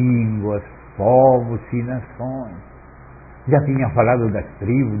 línguas, povos e nações. Já tinha falado das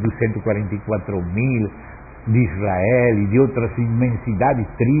tribos, dos 144.000 de Israel e de outras imensidades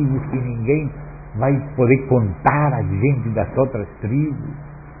de tribos que ninguém vai poder contar a gente das outras tribos.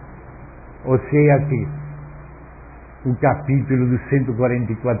 Ou seja que o capítulo dos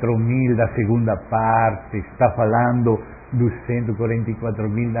 144.000 da segunda parte está falando dos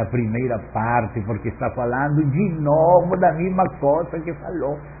 144.000 da primeira parte, porque está falando de novo da mesma coisa que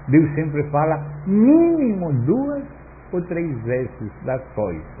falou. Deus sempre fala mínimo 2 ou 3 vezes das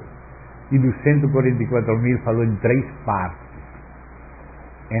coisas. E dos 144.000 falou em 3 partes.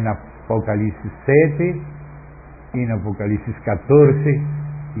 Em Apocalipse 7, em Apocalipse 14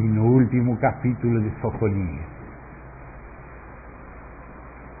 e no último capítulo de Sofonias.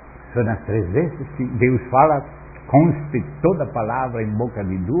 São as 3 vezes que Deus fala, conste toda palavra em boca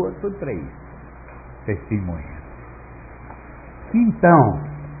de 2 ou 3 testemunhas. Então,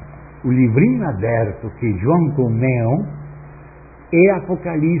 o livrinho aberto que João comeu é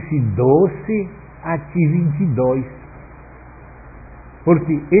Apocalipse 12 até 22.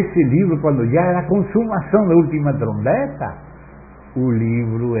 Porque esse livro, quando já era a consumação da última trombeta, o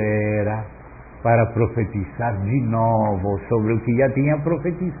livro era para profetizar de novo sobre o que já tinha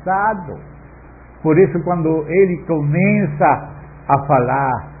profetizado. Por isso, quando ele começa a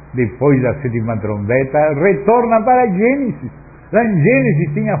falar depois da sétima trombeta, retorna para Gênesis. Lá em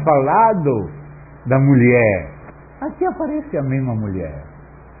Gênesis tinha falado da mulher. Aqui aparece a mesma mulher.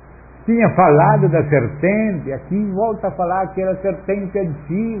 Tinha falado da serpente, aqui volta a falar aquela serpente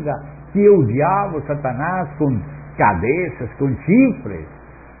antiga, que é o diabo, Satanás, com cabeças, com chifres.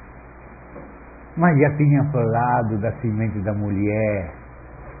 Mas já tinha falado da semente da mulher,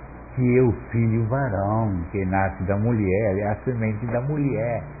 que é o filho varão, que nasce da mulher, é a semente da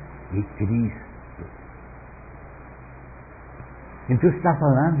mulher, e Cristo. Então está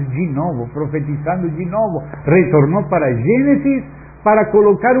falando de novo, profetizando de novo, retornou para Gênesis para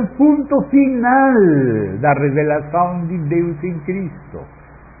colocar o ponto final da revelação de Deus em Cristo,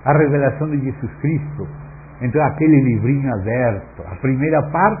 a revelação de Jesus Cristo. Então aquele livrinho aberto, a primeira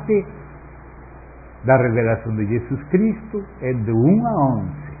parte da revelação de Jesus Cristo é de 1 a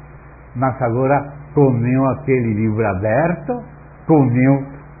 11, mas agora comeu aquele livro aberto, comeu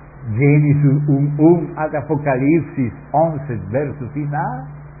Gênesis 1 até Apocalipse 11, verso final,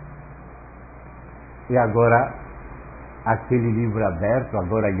 e agora aquele livro aberto,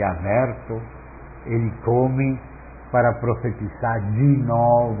 agora já aberto, ele come para profetizar de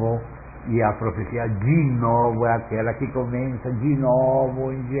novo, e a profecia de novo é aquela que começa de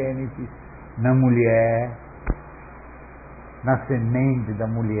novo em Gênesis, na mulher, na semente da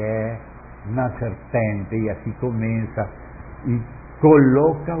mulher, na serpente, e assim começa e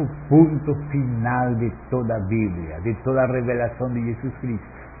coloca o ponto final de toda a Bíblia, de toda a revelação de Jesus Cristo.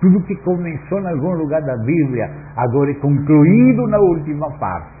 Tudo que começou em algum lugar da Bíblia, agora é concluído na última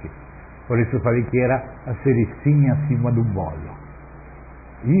parte. Por isso eu falei que era a cerecinha acima do bolo.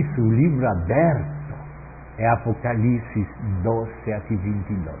 Isso, o livro aberto, é Apocalipse 12 até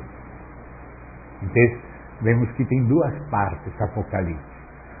 22. Então, vemos que tem 2 partes Apocalipse.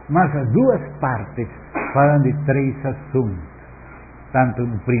 Mas as 2 partes falam de 3 assuntos, tanto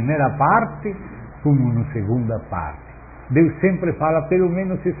na primeira parte como na segunda parte. Deus sempre fala pelo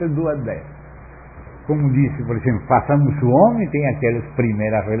menos essas 2 vezes. Como disse, por exemplo, façamos o homem, tem aquelas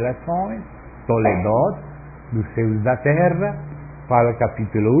primeiras relações, Toledot, dos céus da terra, fala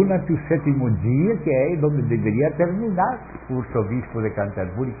capítulo 1 até o 7º dia, que é onde deveria terminar. O arcebispo de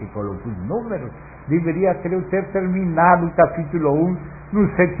Canterbury, que colocou os números, deveria, creio, ter terminado o capítulo 1 no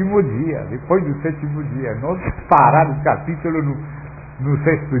 7º dia, depois do 7º dia, não parar o capítulo no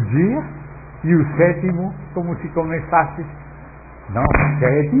 6º dia, e o 7º como se começasse. Não,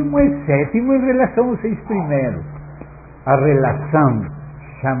 7º é 7º em relação aos 6 primeiros. A relação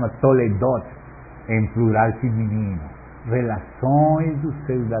chama Toledot, em plural feminino, relações dos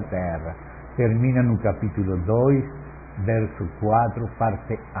céus da terra. Termina no capítulo 2, verso 4,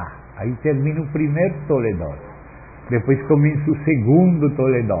 parte A. Aí termina o primeiro Toledot. Depois começa o segundo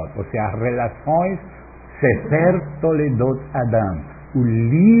Toledot, ou seja, as relações Sefer Toledot Adão, o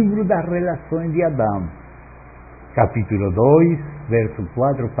livro das relações de Adão. Capítulo 2, verso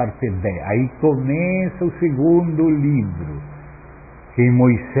 4, parte B. Aí começa o segundo livro, que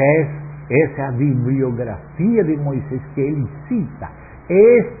Moisés, essa é a bibliografia de Moisés que ele cita.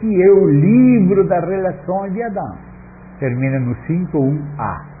 Este é o livro das relações de Adão. Termina no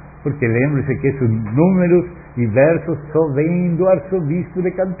 5.1a. Porque lembre-se que esses números e versos só vêm do arcebispo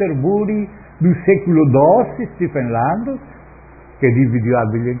de Canterbury do século XII, Stephen Landers, que dividiu a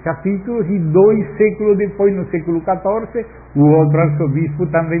Bíblia em capítulos, e 2 séculos depois, no século XIV, o outro arcebispo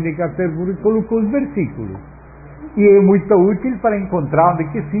também de Canterbury colocou os versículos. E é muito útil para encontrar onde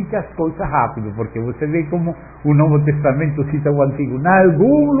que fica as coisas rápido, porque você vê como o Novo Testamento cita o Antigo. Em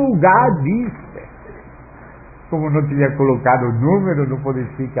algum lugar diz, como não tinha colocado o número, não pode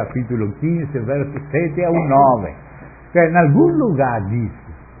ser capítulo 15, verso 7 ao 9. Então, em algum lugar diz.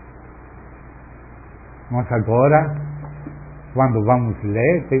 Mas agora, quando vamos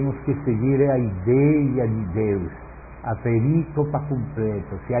ler, temos que seguir a ideia de Deus, a perícopa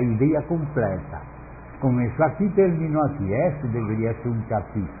completa, a ideia completa. Começou aqui, terminou aqui. Esse deveria ser um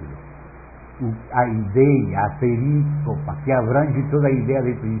capítulo. A ideia, a perícopa, que abrange toda a ideia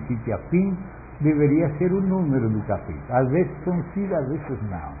de princípio a fim, deveria ser o número do capítulo. Às vezes coincide, às vezes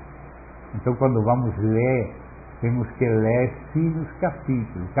não. Então, quando vamos ler, temos que ler sim os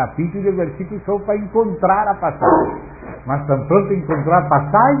capítulos. Capítulo e versículo só para encontrar a passagem. Mas tão pronto encontrar a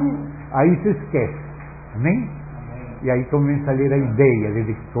passagem, aí se esquece. Amém? E aí começa a ler a ideia,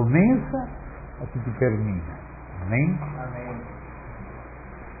 desde que começa até que termina. Amém? Amém.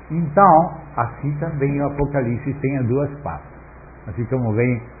 Então, assim também o Apocalipse tem as duas partes. Assim como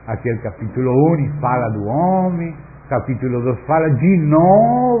vem aquele capítulo 1 e fala do homem, capítulo 2 fala de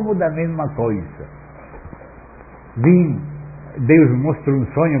novo da mesma coisa. Deus mostra um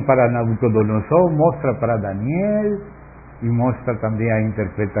sonho para Nabucodonosor, mostra para Daniel, e mostra também a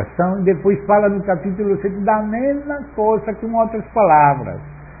interpretação, e depois fala no capítulo 7 da mesma coisa com outras palavras,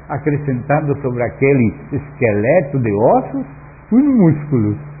 acrescentando sobre aquele esqueleto de ossos os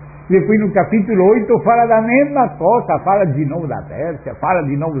músculos. Depois no capítulo 8 fala da mesma coisa, fala de novo da Pérsia, fala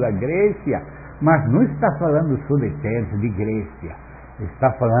de novo da Grécia, mas não está falando só de Pérsia, de Grécia,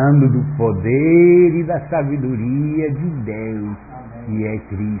 está falando do poder e da sabedoria de Deus, que é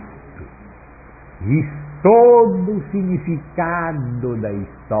Cristo. E todo o significado da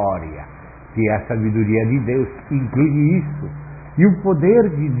história, que é a sabedoria de Deus, inclui isso. E o poder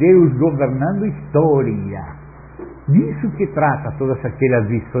de Deus governando a história. Disso que trata todas aquelas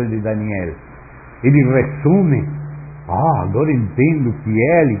visões de Daniel. Ele resume, agora entendo que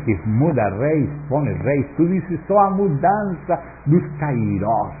ele que muda reis, põe reis, tudo isso é só a mudança dos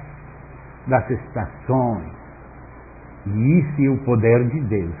kairós, das estações. E isso é o poder de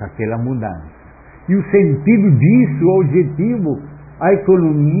Deus, aquela mudança. E o sentido disso, o objetivo, a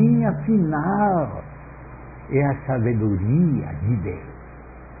economia final, é a sabedoria de Deus.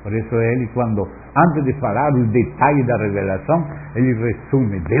 Por isso ele, quando, antes de falar os detalhes da revelação, ele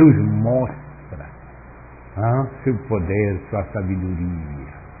resume, Deus mostra seu poder, sua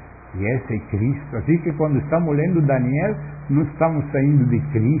sabedoria. E esse é Cristo. Assim que quando estamos lendo Daniel, não estamos saindo de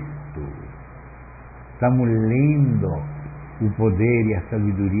Cristo. Estamos lendo o poder e a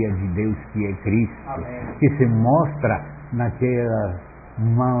sabedoria de Deus, que é Cristo. Amém. Que se mostra naquela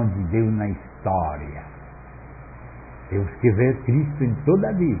mão de Deus na história. Temos que ver Cristo em toda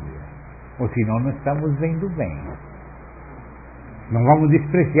a Bíblia, ou senão não estamos vendo bem. Não vamos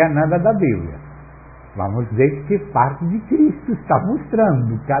despreciar nada da Bíblia. Vamos ver que parte de Cristo está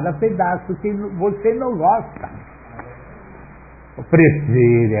mostrando, cada pedaço que você não gosta.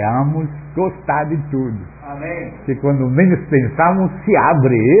 Preferamos gostar de tudo. Amém. Que quando menos pensamos, se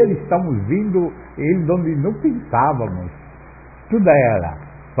abre ele, estamos vindo ele onde não pensávamos. Toda ela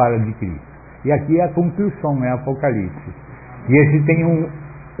fala de Cristo. E aqui é a conclusão, é Apocalipse. E esse tem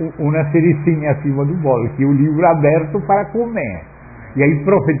uma cerecinha acima do bolo, que é o livro aberto para comer. E aí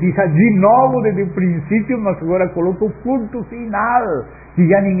profetiza de novo desde o princípio, mas agora coloca o ponto final, que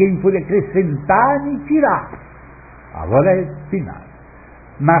já ninguém pode acrescentar nem tirar. Agora é final.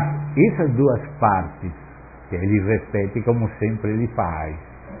 Mas essas duas partes, que ele repete como sempre ele faz,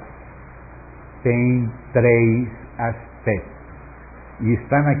 tem 3 aspectos. E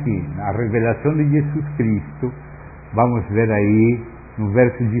estão aqui, na revelação de Jesus Cristo, vamos ver aí no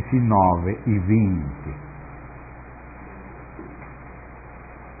verso 19 e 20.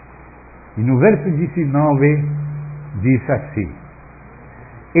 E no verso 19 diz assim: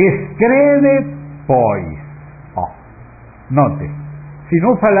 escreve, pois. Note, se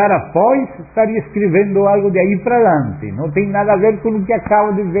não falara pois, estaria escrevendo algo de aí para adelante. Não tem nada a ver com o que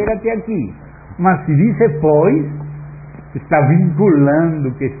acabo de ver até aqui. Mas se diz pois, está vinculando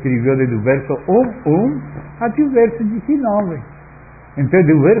o que escreveu desde o verso 1 até o verso 19. Então,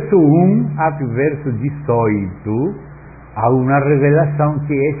 do verso 1 até o verso 18, há uma revelação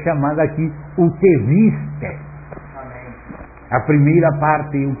que é chamada aqui o que viste. Amém. A primeira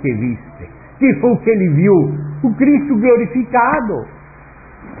parte é o que viste. Que foi o que ele viu? O Cristo glorificado.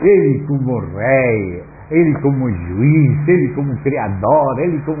 Ele como Rei, Ele como Juiz, Ele como Criador,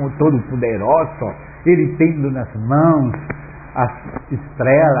 Ele como Todo-Poderoso, Ele tendo nas mãos as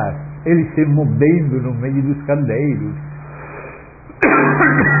estrelas, Ele se movendo no meio dos candeiros,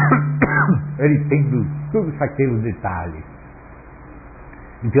 Ele tendo todos aqueles detalhes.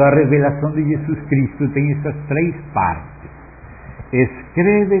 Então a revelação de Jesus Cristo tem essas três partes.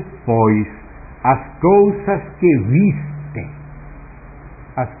 Escreve, pois, as coisas que viste.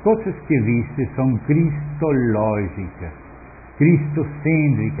 As coisas que viste são cristológicas,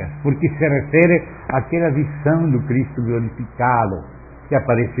 cristocêntricas, porque se refere àquela visão do Cristo glorificado, que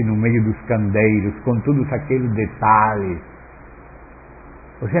aparece no meio dos candeiros, com todos aqueles detalhes.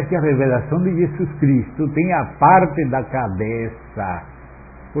 Ou seja, que a revelação de Jesus Cristo tem a parte da cabeça,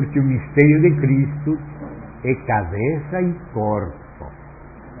 porque o mistério de Cristo é cabeça e corpo.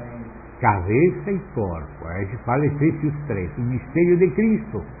 Cabeça e corpo. Aí se fala Efésios 3, o mistério de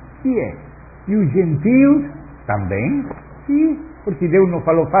Cristo, que é. E os gentios também, sim, porque Deus não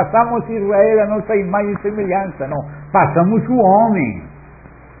falou, façamos Israel a nossa imagem e semelhança, não, façamos o homem.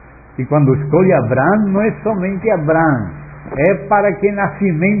 E quando escolhe Abraão, não é somente Abraão, é para que na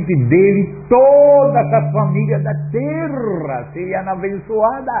semente dele todas as famílias da terra sejam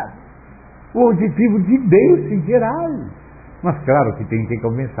abençoadas. O objetivo de Deus em geral. Mas claro que tem que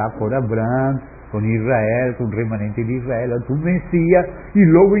começar por Abraão, com Israel, com o remanente de Israel, com o Messias, e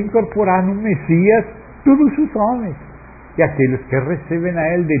logo incorporar no Messias todos os homens, e aqueles que recebem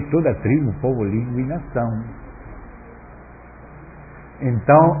a ele de toda tribo, povo, língua e nação.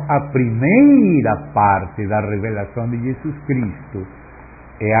 Então, a primeira parte da revelação de Jesus Cristo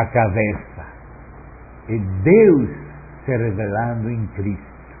é a cabeça, é Deus se revelando em Cristo.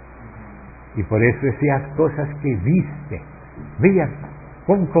 E por isso as coisas que viste. Veja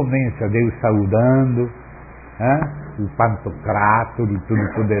como começa Deus saudando o Pantocrator, o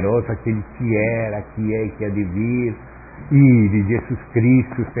Todo-Poderoso, aquele que era, que é, que há de vir, e de Jesus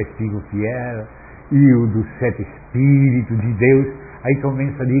Cristo, o testigo fiel, e o dos sete Espíritos de Deus. Aí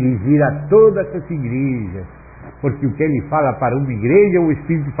começa a dirigir a todas as igrejas, porque o que ele fala para uma igreja, o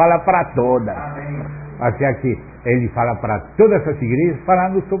Espírito fala para todas. Até que ele fala para todas as igrejas,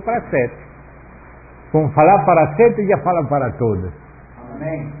 falando só para sete. Com falar para sete, já fala para todas.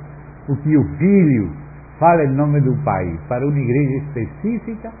 Amém. Porque o Filho fala em nome do Pai. Para uma igreja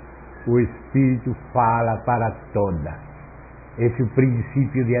específica, o Espírito fala para todas. Esse é o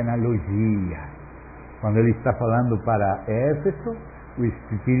princípio de analogia. Quando ele está falando para Éfeso, o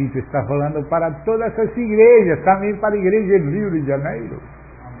Espírito está falando para todas as igrejas, também para a igreja do Rio de Janeiro.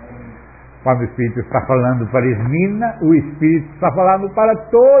 Quando o Espírito está falando para Esmirna, o Espírito está falando para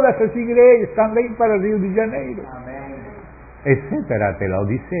todas as igrejas, também para o Rio de Janeiro. Amém. Etc. até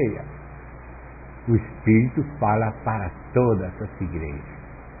Laodiceia. O Espírito fala para todas as igrejas.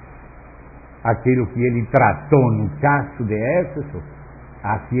 Aquilo que ele tratou no caso de Éfeso,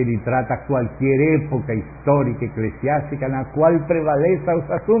 aqui ele trata qualquer época histórica eclesiástica na qual prevaleçam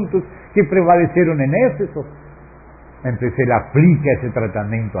os assuntos que prevaleceram em Éfeso. Então ele aplica esse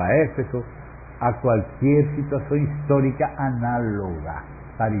tratamento a Éfeso a qualquer situação histórica análoga,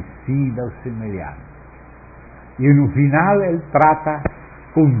 parecida ou semelhante. E no final ele trata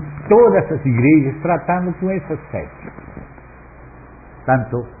com todas as igrejas, tratando com essas sete.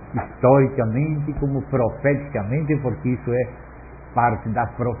 Tanto historicamente como profeticamente, porque isso é parte da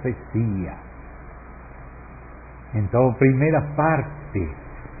profecia. Então a primeira parte,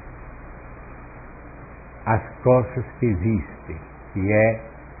 as coisas que existem, que é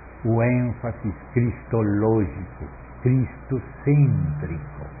o ênfase cristológico,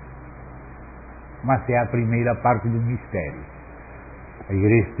 cristocêntrico. Mas é a primeira parte do mistério. A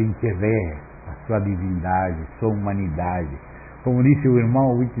igreja tem que ver a sua divindade, sua humanidade. Como disse o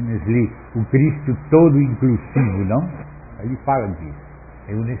irmão Witness Lee, o Cristo todo inclusivo, não? Ele fala disso.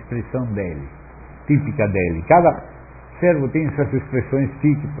 É uma expressão dele, típica dele. Cada servo tem essas expressões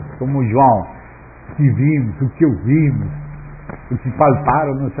típicas, como João, que vimos, o que ouvimos, o que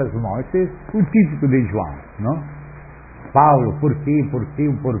palparam nossas mãos. Esse é o típico de João, não? Paulo, o porquê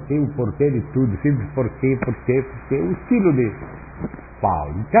de tudo, sempre porquê, o estilo de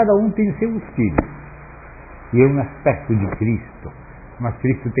Paulo. Cada um tem seu estilo. E é um aspecto de Cristo. Mas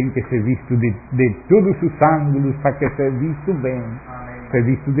Cristo tem que ser visto de todos os ângulos para que seja visto bem, ser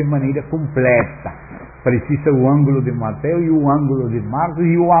visto de maneira completa. Precisa o ângulo de Mateus, e o ângulo de Marcos,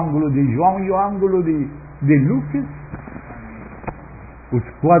 e o ângulo de João, e o ângulo de Lucas. Os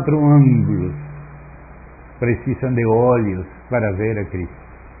quatro ângulos precisam de olhos para ver a Cristo.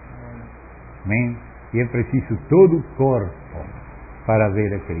 Amém? E é preciso todo o corpo para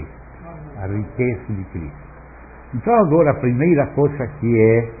ver a Cristo, a riqueza de Cristo. Então agora a primeira coisa que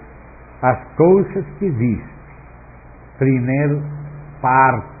é as coisas que existem. Primeiro,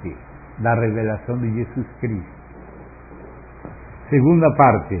 parte da revelação de Jesus Cristo. Segunda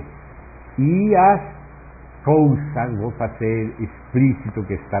parte, e as coisas, vou fazer explícito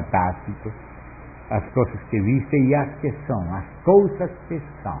que está tácito, as coisas que existem e as que são, as coisas que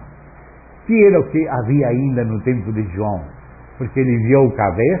são. Que era o que havia ainda no tempo de João, porque ele viu a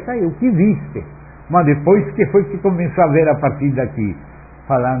cabeça e o que viste. Mas depois que foi que começou a ver a partir daqui,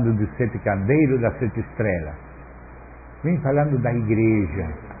 falando dos 7 candeiros, das 7 estrelas. Vem falando da igreja.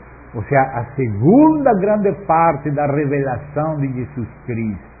 Ou seja, a segunda grande parte da revelação de Jesus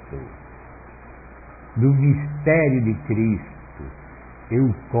Cristo, do mistério de Cristo, é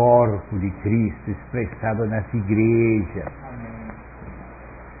o corpo de Cristo expressado nas igrejas.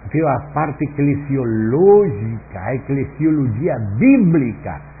 Então a parte eclesiológica, a eclesiologia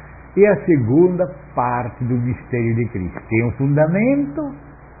bíblica, é a segunda parte do mistério de Cristo. Tem um fundamento,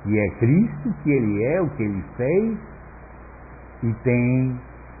 e é Cristo, que Ele é, o que Ele fez, e tem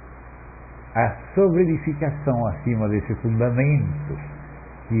a sobreedificação acima desse fundamento,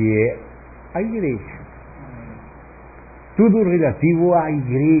 que é a igreja. Tudo relativo à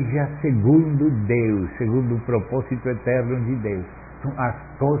igreja segundo Deus, segundo o propósito eterno de Deus. São as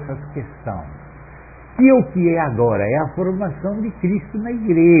coisas que são. E o que é agora? É a formação de Cristo na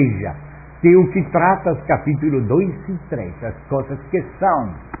igreja, que é o que trata os capítulos 2 e 3, as coisas que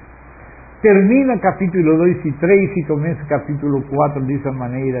são. Termina capítulo 2 e 3 e começa o capítulo 4 dessa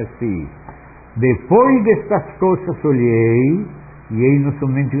maneira assim: depois destas coisas olhei, e eis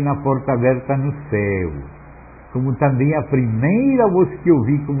somente uma porta aberta no céu, como também a primeira voz que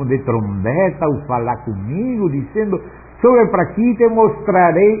ouvi como de trombeta ao falar comigo, dizendo: sobe para aqui e te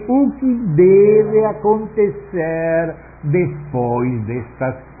mostrarei o que deve acontecer depois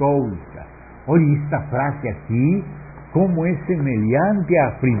destas coisas. Olha esta frase aqui, como é semelhante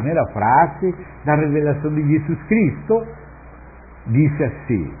à primeira frase da revelação de Jesus Cristo. Diz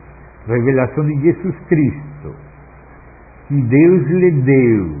assim: revelação de Jesus Cristo, que Deus lhe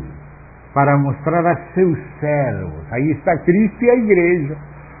deu para mostrar a seus servos. Aí está Cristo e a igreja.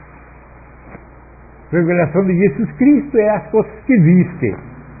 Revelação de Jesus Cristo é as coisas que viste,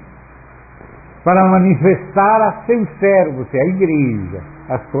 para manifestar a seus servos, é a igreja,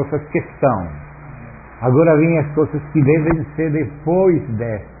 as coisas que são. Agora vem as coisas que devem ser depois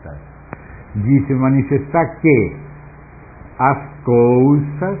destas. Diz manifestar que as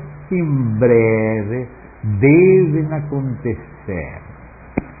coisas que em breve devem acontecer.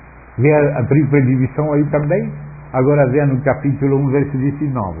 Vê a tripla divisão aí também? Agora veja no capítulo 1, verso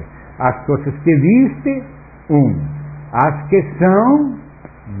 19. As coisas que viste, 1. As que são,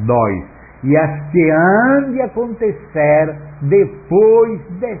 2. E as que hão de acontecer depois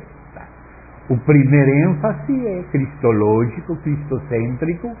desta. O primeiro ênfase é cristológico,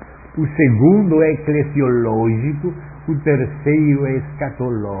 cristocêntrico. O segundo é eclesiológico. O terceiro é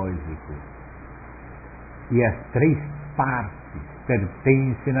escatológico. E as 3 partes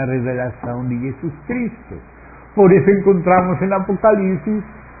pertencem à revelação de Jesus Cristo. Por isso encontramos em Apocalipse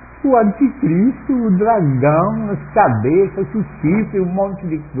o anticristo, o dragão, as cabeças, o chifre, um monte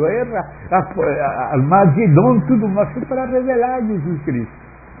de guerra, Armagedon, tudo, mas é para revelar Jesus Cristo.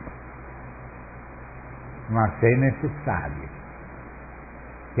 Mas é necessário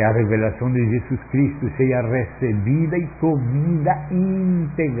que a revelação de Jesus Cristo seja recebida e comida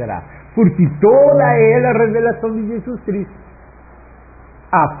íntegra, porque toda ela é a revelação de Jesus Cristo.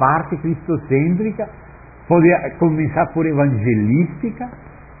 A parte cristocêntrica pode começar por evangelística,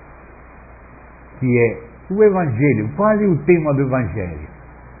 que é o Evangelho. Qual é o tema do Evangelho?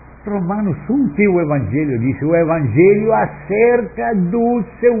 Romanos 1, que o Evangelho diz? O Evangelho acerca do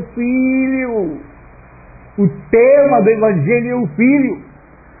seu Filho. O tema do Evangelho é o Filho.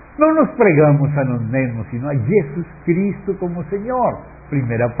 Não nos pregamos a nós mesmos, sino a Jesus Cristo como Senhor.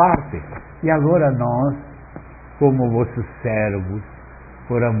 Primeira parte. E agora nós, como vossos servos,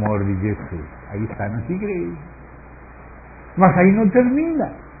 por amor de Jesus. Aí está nossa igreja. Mas aí não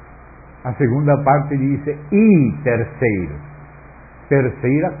termina. A segunda parte diz: e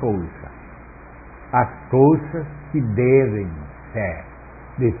terceira coisa, as coisas que devem ser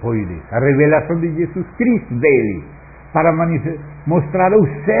depois disso. A revelação de Jesus Cristo dele, para mostrar aos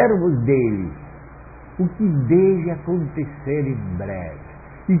servos dele o que deve acontecer em breve.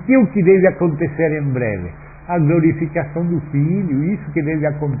 E que o que deve acontecer em breve? A glorificação do Filho, isso que deve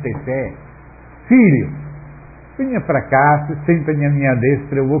acontecer. Filho, venha para cá, senta na minha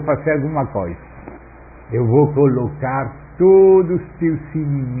destra, eu vou fazer alguma coisa. Eu vou colocar todos os teus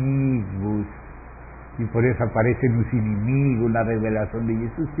inimigos, e por isso aparecem os inimigos na revelação de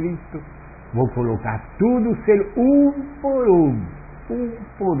Jesus Cristo, Vou colocar tudo um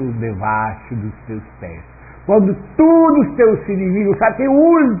por um debaixo dos teus pés. Quando todos os teus inimigos, até o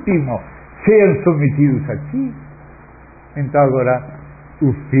último, sejam submetidos a ti, então agora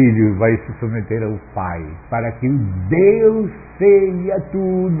o filho vai se submeter ao pai, para que o Deus seja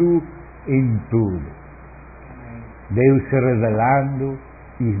tudo em tudo. Deus se revelando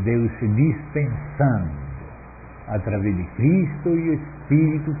e Deus se dispensando através de Cristo e o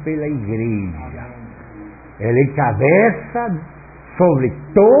Espírito pela igreja. Ele é cabeça sobre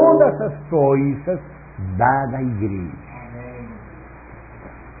todas as coisas da igreja.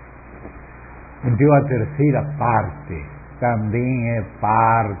 Então a terceira parte também é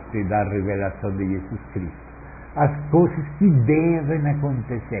parte da revelação de Jesus Cristo. As coisas que devem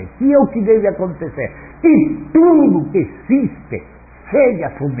acontecer. Que é o que deve acontecer? Que tudo que existe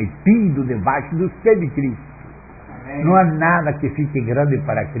seja submetido debaixo dos pés de Cristo. Não há nada que fique grande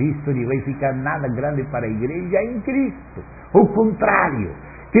para Cristo, nem vai ficar nada grande para a igreja em Cristo. O contrário,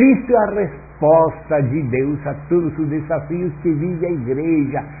 Cristo é a resposta de Deus a todos os desafios que vive a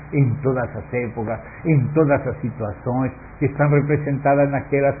igreja em todas as épocas, em todas as situações que estão representadas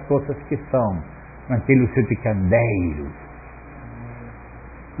naquelas coisas que são, naqueles 7 candeiros.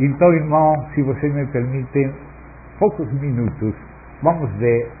 Então, irmão, se você me permite, poucos minutos, vamos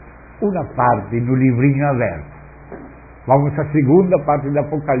ver uma parte no livrinho aberto. Vamos à segunda parte do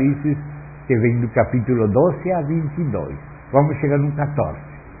Apocalipse, que vem do capítulo 12 a 22. Vamos chegar no 14.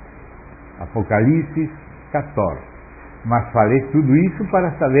 Apocalipse 14. Mas falei tudo isso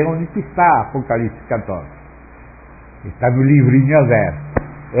para saber onde está Apocalipse 14. Está no livrinho aberto.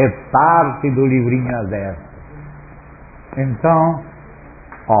 É parte do livrinho aberto. Então,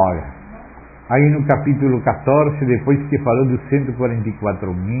 olha, aí no capítulo 14, depois que falou dos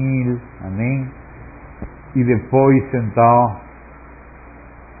 144.000, amém? E depois, então,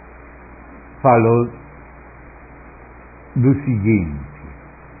 falou do seguinte,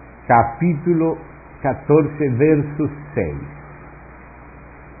 capítulo 14, verso 6.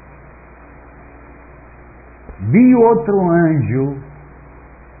 Vi outro anjo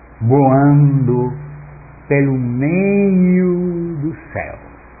voando pelo meio do céu.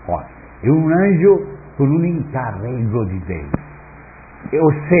 Olha, é um anjo com um encarrego de Deus.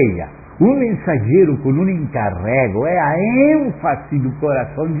 Ou seja, um mensageiro com um encarrego é a ênfase do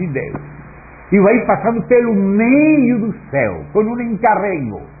coração de Deus. E vai passando pelo meio do céu, com um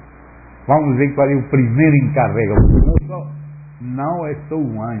encarrego. Vamos ver qual é o primeiro encarrego. Não é só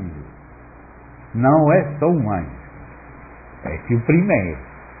um anjo. Não é só um anjo. Esse é o primeiro.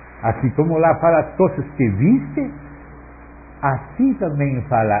 Assim como lá fala as coisas que viste, assim também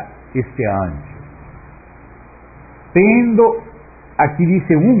fala este anjo. Tendo, aqui diz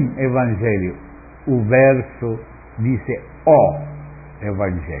um evangelho, o verso diz o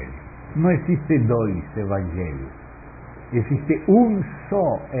evangelho. Não existe dois evangelhos, existe um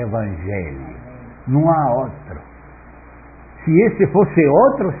só evangelho, não há outro. Se esse fosse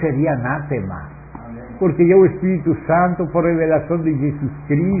outro, seria anátema, porque já o Espírito Santo, por revelação de Jesus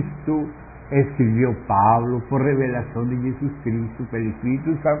Cristo, escreveu Paulo, por revelação de Jesus Cristo, pelo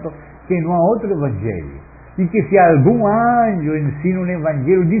Espírito Santo, que não há outro evangelho. E que se algum anjo ensina um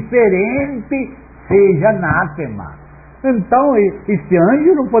evangelho diferente, seja anátema. Então, este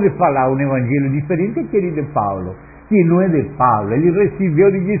anjo não pode falar um evangelho diferente que ele de Paulo, que não é de Paulo. Ele recebeu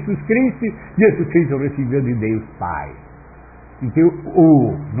de Jesus Cristo, Jesus Cristo recebeu de Deus Pai. Então,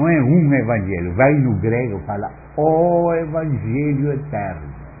 não é um evangelho, vai no grego, fala o evangelho eterno.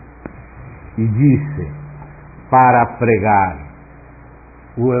 E disse, para pregar.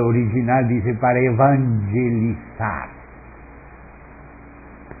 O original diz para evangelizar.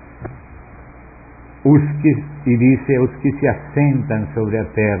 E disse os que se assentam sobre a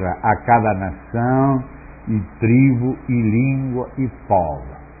terra, a cada nação, e tribo, e língua, e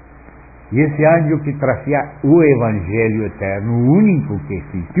povo. E esse anjo que trazia o evangelho eterno, o único que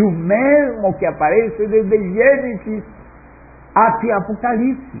existe, o mesmo que aparece desde Gênesis até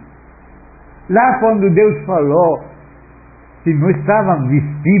Apocalipse. Lá quando Deus falou que não estavam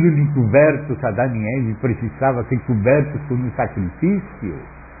vestidos nem cobertos, Adão e Eva, precisavam ser cobertos com um sacrifício,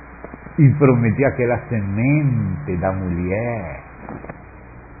 e prometeu aquela semente da mulher.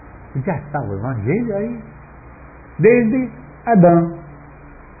 Já está o evangelho aí, desde Adão.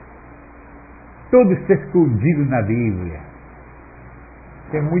 Tudo está escondido na Bíblia.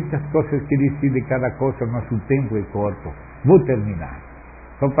 Tem muitas coisas que decidem cada coisa, nosso tempo e corpo. Vou terminar,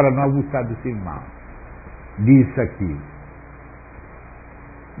 só para não abusar dos irmãos. Diz aqui: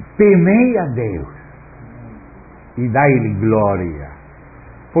 temei a Deus e dai-lhe glória,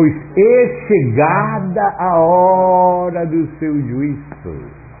 pois é chegada a hora do seu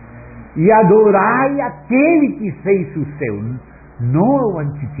juízo. e adorai aquele que fez o céu, não o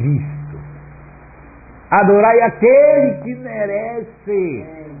anticristo. Adorai aquele que merece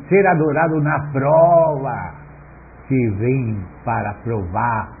ser adorado na prova, que vem para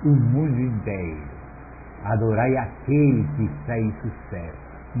provar o mundo inteiro. Adorai aquele que fez o céu,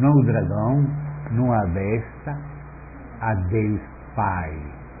 não o dragão, não a besta, a Deus Pai,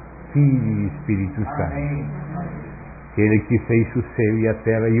 Filho e Espírito Santo. Aquele que fez o céu e a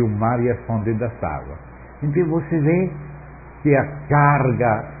terra e o mar e as fontes das águas. Então você vê que a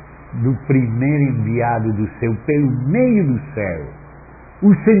carga do primeiro enviado do céu, pelo meio do céu,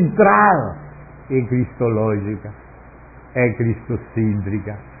 o central é cristológica, é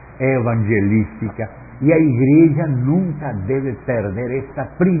cristocêntrica, é evangelística, e a igreja nunca deve perder esta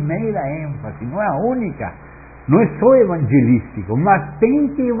primeira ênfase, não é a única, não é só evangelístico, mas tem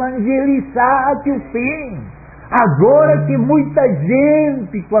que evangelizar até o fim. Agora que muita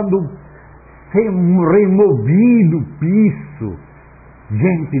gente, quando se removido o piso,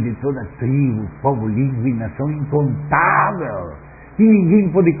 gente de toda tribo, povo, língua e nação incontável, que ninguém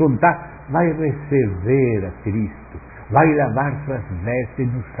pode contar, vai receber a Cristo, vai lavar suas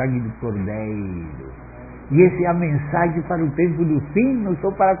vestes no sangue do Cordeiro. E essa é a mensagem para o tempo do fim, não só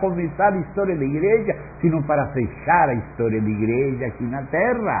para começar a história da igreja, sino para fechar a história da igreja aqui na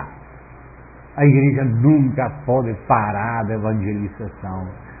terra. A igreja nunca pode parar da evangelização,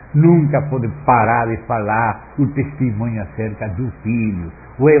 nunca pode parar de falar o testemunho acerca do Filho,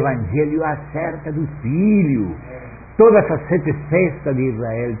 o Evangelho acerca do Filho. Todas as 7 festas de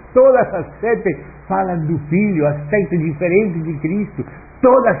Israel, todas as 7 falam do Filho, aspectos diferentes de Cristo.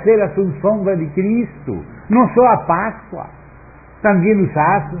 Todas elas são sombra de Cristo. Não só a Páscoa, também os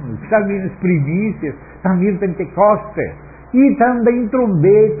átomos, também as primícias, também Pentecostes, e também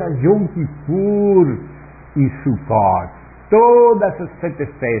trombetas, Yom Kippur e Sukkot. Todas as 7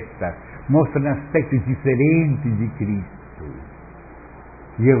 festas mostram aspectos diferentes de Cristo.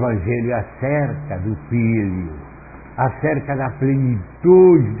 E o Evangelho acerca do Filho, acerca da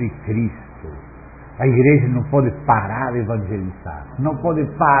plenitude de Cristo. A igreja não pode parar de evangelizar, não pode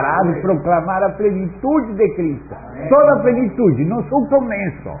parar de proclamar a plenitude de Cristo. Toda a plenitude, não só o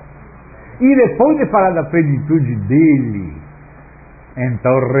começo. E depois de falar da plenitude dele,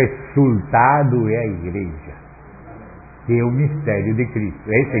 então o resultado é a igreja, que é o mistério de Cristo.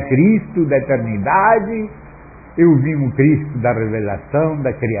 Esse é Cristo da eternidade, é o mesmo Cristo da revelação,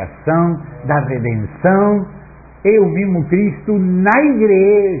 da criação, da redenção, é o mesmo Cristo na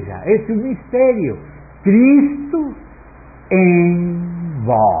igreja. Esse é o mistério. Cristo em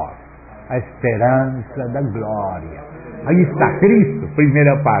vós, a esperança da glória. Aí está Cristo,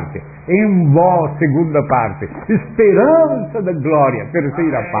 primeira parte. Em vós, segunda parte. Esperança da glória,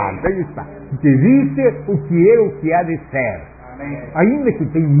 terceira parte. Aí está. O que existe, o que é, o que há de ser. Ainda que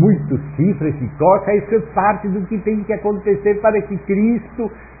tem muitas cifras e coisas, isso é parte do que tem que acontecer para que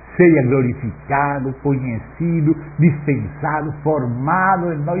Cristo seja glorificado, conhecido, dispensado,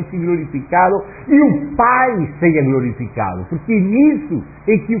 formado em nós e glorificado, e o Pai seja glorificado, porque nisso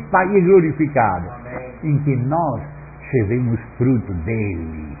é que o Pai é glorificado. Amém. Em que nós seremos fruto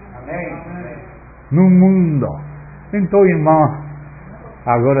dele. Amém. No mundo. Então, irmão,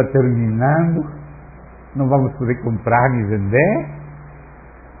 agora terminando, não vamos poder comprar nem vender,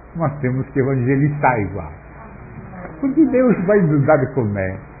 mas temos que evangelizar igual, porque Deus vai nos dar de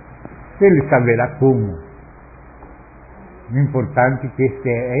comer. Ele saberá como. O importante é que este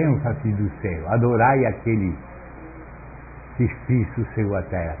é a ênfase do céu. Adorai aquele que fez o céu e a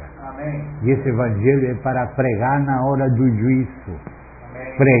terra. Amém. E esse evangelho é para pregar na hora do juízo.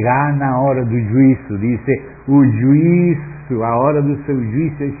 Amém. Pregar na hora do juízo. Diz: o juízo, a hora do seu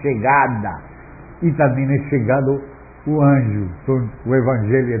juízo é chegada. E também é chegado o anjo com o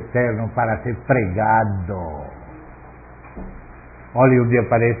evangelho eterno para ser pregado. Olha onde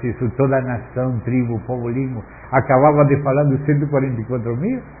aparece isso, toda a nação, tribo, povo, língua. Acabava de falar dos 144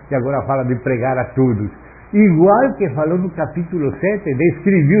 mil e agora fala de pregar a todos. Igual que falou no capítulo 7,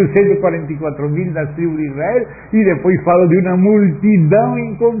 descreveu os 144 mil das tribos de Israel e depois falou de uma multidão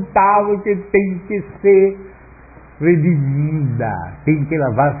incontável que tem que ser redimida, tem que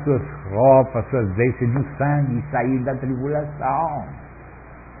lavar suas roupas, suas vestes no sangue e sair da tribulação.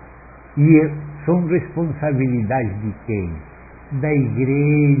 E são responsabilidades de quem? Da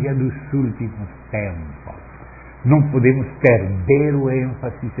igreja dos últimos tempos. Não podemos perder o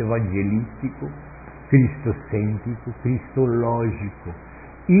ênfase evangelístico, cristocêntrico, cristológico.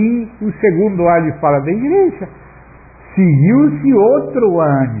 E o segundo anjo fala da igreja. Seguiu-se outro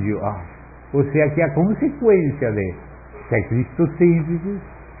anjo. Ou seja, que a consequência de ser cristocêntrico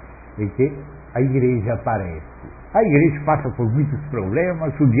é que a igreja aparece. A igreja passa por muitos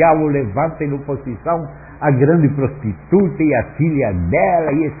problemas, o diabo levanta em oposição a grande prostituta e a filha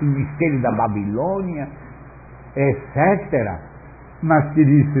dela, e esse mistério da Babilônia, etc. Mas que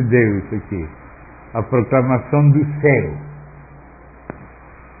disse Deus aqui? A proclamação do céu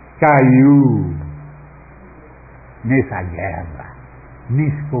caiu nessa guerra,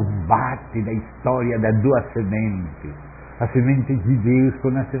 nesse combate da história das duas sementes. A semente de Deus com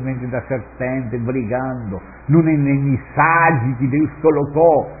a semente da serpente brigando, numa inimizade que Deus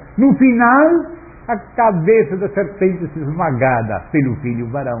colocou. No final, a cabeça da serpente se esmagada pelo Filho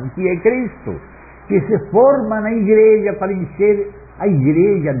varão, que é Cristo, que se forma na igreja para encher a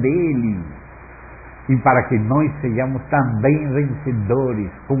igreja dele, e para que nós sejamos também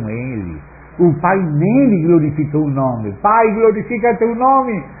vencedores com ele. O Pai nele glorificou o nome. Pai, glorifica teu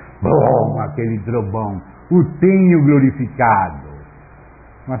nome. Bom, aquele trovão, o tenho glorificado.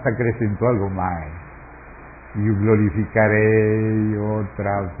 Mas acrescentou algo mais: e o glorificarei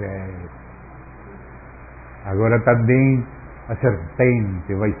outra vez. Agora também a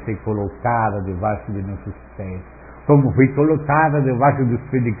serpente vai ser colocada debaixo de nossos pés, como foi colocada debaixo dos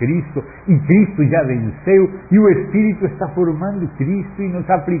pés de Cristo, e Cristo já venceu, e o Espírito está formando Cristo e nos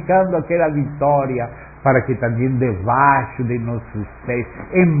aplicando aquela vitória, para que também debaixo de nossos pés,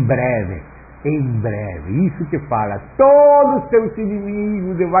 em breve, isso que fala, todos os teus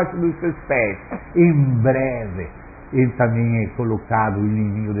inimigos debaixo dos teus pés, em breve, ele também é colocado o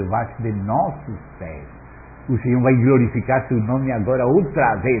inimigo debaixo de nossos pés. O Senhor vai glorificar seu nome agora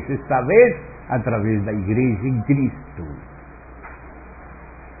outra vez, esta vez através da igreja em Cristo.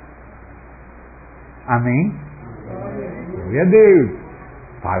 Amém? Glória a Deus.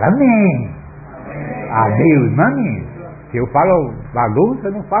 Fala amém. A Deus, não amém. Se eu falo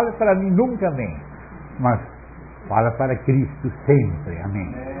bagunça, não fala para mim nunca amém. Mas fala para Cristo sempre.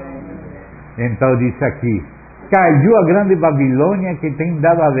 Amém. Então diz aqui: caiu a grande Babilônia, que tem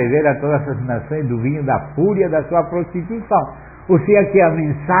dado a beber a todas as nações do vinho da fúria da sua prostituição. Ou seja, que a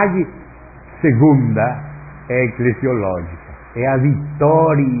mensagem segunda é eclesiológica, é a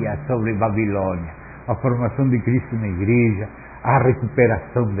vitória sobre Babilônia, a formação de Cristo na igreja, a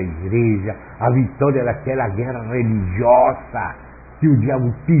recuperação da igreja, a vitória daquela guerra religiosa que o diabo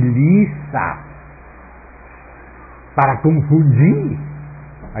utiliza para confundir.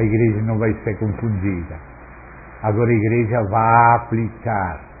 A igreja não vai ser confundida. Agora a igreja vai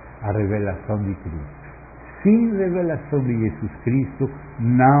aplicar a revelação de Cristo. Sem revelação de Jesus Cristo,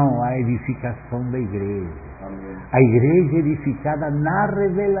 não há edificação da igreja. Amém. A igreja é edificada na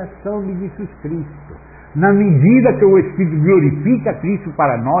revelação de Jesus Cristo. Na medida que o Espírito glorifica Cristo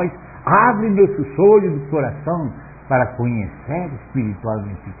para nós, abre nossos olhos do coração para conhecer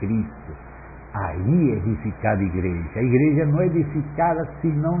espiritualmente Cristo. Aí é edificada a igreja. A igreja não é edificada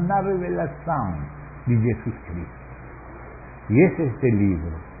senão na revelação de Jesus Cristo. E esse é este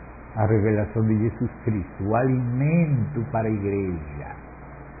livro, a revelação de Jesus Cristo, o alimento para a igreja.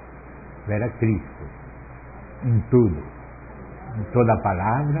 Ver a Cristo em tudo, em toda a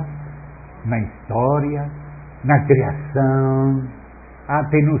palavra, na história, na criação,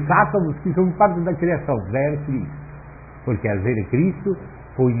 até nos átomos que são parte da criação. Ver Cristo, porque ao ver Cristo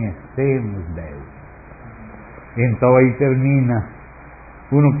conhecemos Deus. Então aí termina.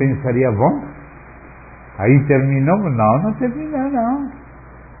 Uno pensaria, bom, aí terminamos. Não termina não.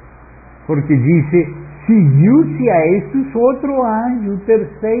 Porque disse: seguiu-se a estes outro anjo, o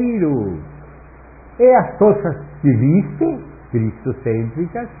terceiro. E as coisas que viste,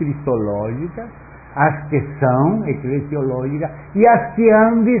 cristocêntricas, cristológicas, as que são eclesiológicas e as que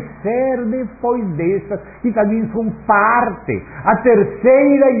hão de ser depois dessas, que também são parte, a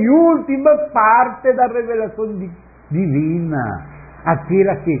terceira e última parte da revelação divina,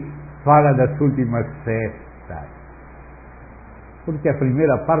 aquela que fala das últimas festas. Porque a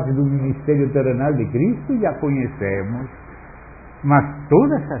primeira parte do ministério terrenal de Cristo já conhecemos, mas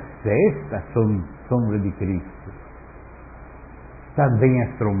todas as festas são sombra de Cristo. Também as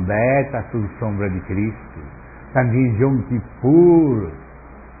trombetas são sombra de Cristo. Também Yom Kippur,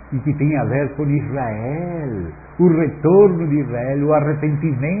 e que tem a ver com Israel, o retorno de Israel, o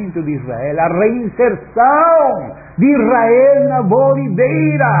arrependimento de Israel, a reinserção de Israel na boa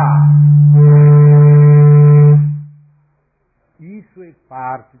videira. Isso é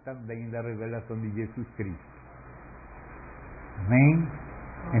parte também da revelação de Jesus Cristo. Amém?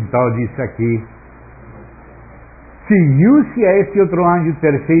 Então diz aqui: seguiu-se a este outro anjo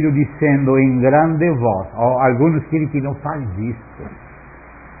terceiro, dizendo em grande voz. Alguns querem que não fale disso.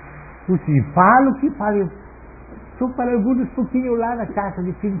 Falo que fale só para alguns pouquinho lá na casa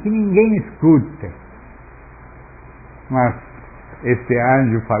de filho, que ninguém escute. Mas este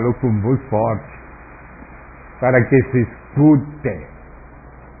anjo falou com voz forte. para que se escute.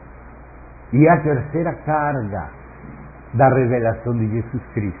 E a terceira carga da revelação de Jesus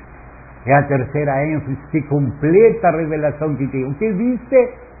Cristo. É a terceira ênfase que completa a revelação que tem. O que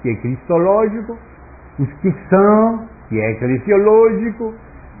existe, que é cristológico, os que são, que é eclesiológico,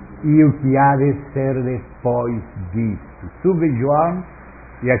 e o que há de ser depois disso. Sube João,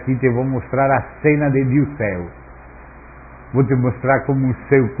 e aqui te vou mostrar a cena de o céu. Vou te mostrar como o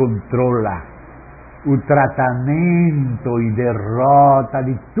céu controla o tratamento e derrota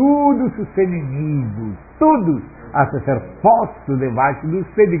de todos os inimigos, todos a ser postos debaixo dos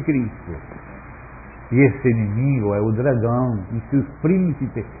pés de Cristo. E esse inimigo é o dragão, e seus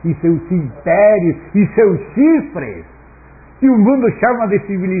príncipes, e seus impérios, e seus chifres. Que o mundo chama de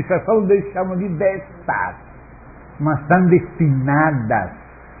civilização, Deus chama de bestas, mas estão destinadas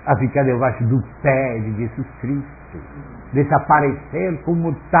a ficar debaixo do pé de Jesus Cristo, desaparecer como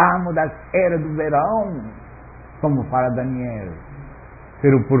o tamo das eras do verão, como fala Daniel.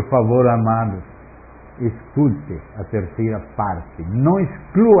 Pero por favor, amados, escute a terceira parte, não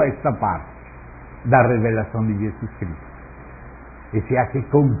exclua esta parte da revelação de Jesus Cristo. Esse é a que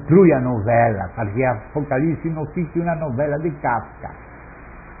conclui a novela, para que Apocalipse não fique uma novela de Kafka.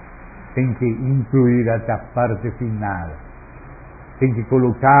 Tem que incluir até a parte final. Tem que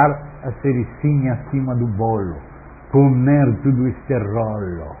colocar a cerecinha acima do bolo, comer tudo este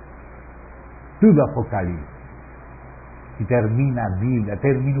rolo, tudo Apocalipse. E termina a vida,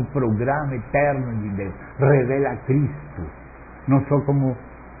 termina o programa eterno de Deus, revela Cristo, não só como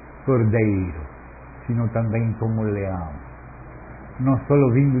cordeiro, sino também como leão. Não só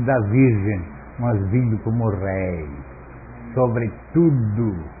vindo da Virgem, mas vindo como Rei, sobre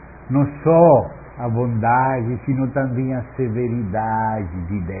tudo, não só a bondade, sino também a severidade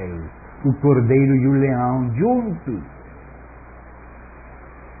de Deus, o cordeiro e o leão juntos.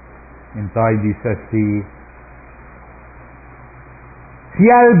 Então ele diz assim, se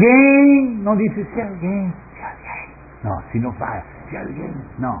alguém, não disse se alguém, não, se não fala, se alguém,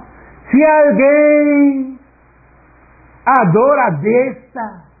 não, se alguém adora a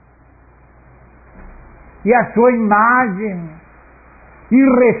besta e a sua imagem e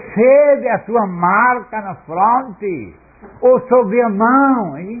recebe a sua marca na fronte ou sobre a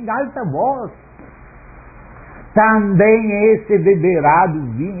mão, em alta voz, também esse beberá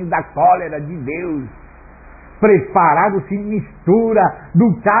do vinho da cólera de Deus, preparado sem mistura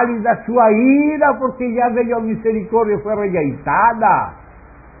do cálice da sua ira, porque já veio a misericórdia e foi rejeitada.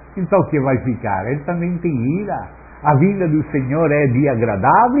 Então o que vai ficar? Ele também tem ira. A vinda do Senhor é dia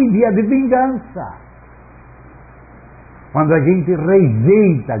agradável e dia de vingança. Quando a gente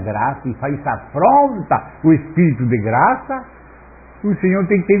rejeita a graça e faz afronta o Espírito de graça, o Senhor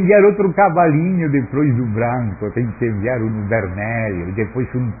tem que enviar outro cavalinho depois do branco, tem que enviar um vermelho, depois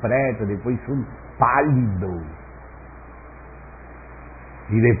um preto, depois um pálido.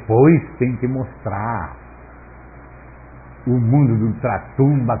 E depois tem que mostrar o mundo do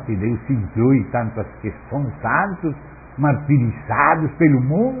ultratumba que Deus inclui, tanto as que são santos, martirizados pelo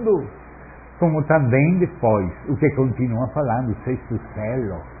mundo, como também depois, o que continua falando, o sexto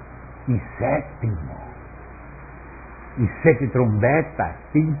selo, e sétimo, e 7 trombetas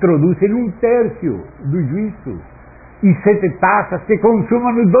que introduzem 1/3 do juízo, e 7 taças que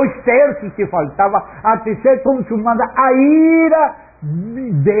consumam os 2/3 que faltava, até ser consumada a ira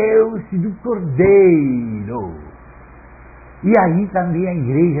de Deus e do Cordeiro. E aí também a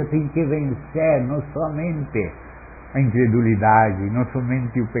igreja tem que vencer não somente a incredulidade, não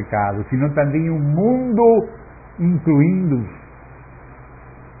somente o pecado, sino também o mundo, incluindo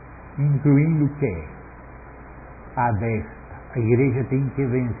o quê? A besta. A igreja tem que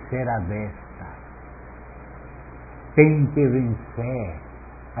vencer a besta. Tem que vencer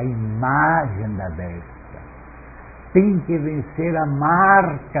a imagem da besta. Tem que vencer a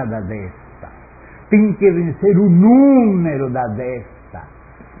marca da besta. Tem que vencer o número da besta.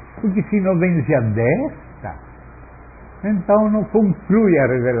 Porque se não vence a besta, então não conclui a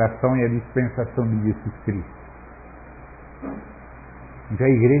revelação e a dispensação de Jesus Cristo. Então a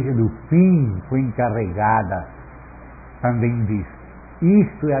igreja do fim foi encarregada também disso.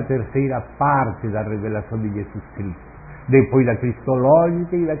 Isto é a terceira parte da revelação de Jesus Cristo. Depois da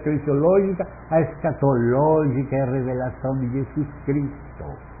cristológica e da cristológica, a escatológica é a revelação de Jesus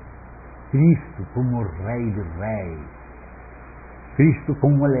Cristo. Cristo como Rei de Reis, Cristo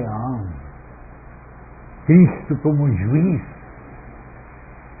como leão, Cristo como juiz.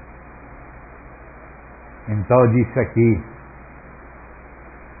 Então diz aqui,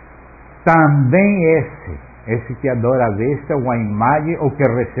 também esse que adora a besta ou a imagem ou que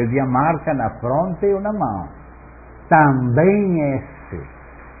recebe a marca na fronte ou na mão, também esse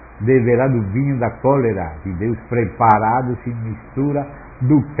beberá do vinho da cólera de Deus, preparado sem mistura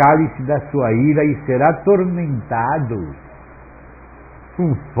do cálice da sua ira, e será atormentado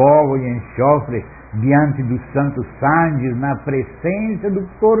com fogo e enxofre diante dos santos anjos, na presença do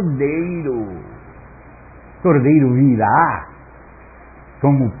Cordeiro. Cordeiro virá,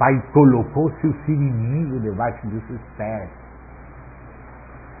 como o Pai colocou seus inimigos debaixo dos seus pés.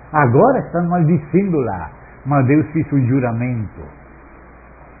 Agora estão maldicindo lá, mas Deus fez um juramento: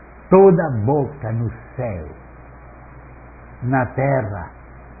 toda boca no céu, na terra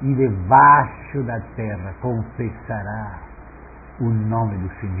e debaixo da terra confessará o nome do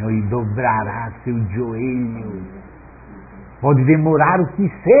Senhor e dobrará seu joelho. Pode demorar o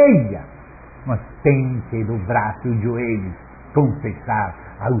que seja, mas tem que dobrar seus joelhos, confessar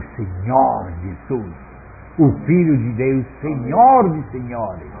ao Senhor Jesus, o Filho de Deus, Senhor de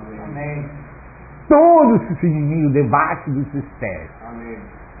senhores. Amém. Todos os inimigos debaixo dos seus pés. Amém.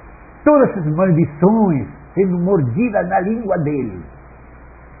 Todas as maldições sendo mordidas na língua dele.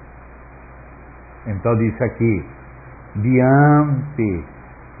 Então diz aqui: diante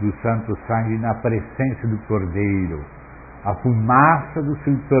do santo sangue, na presença do Cordeiro, a fumaça do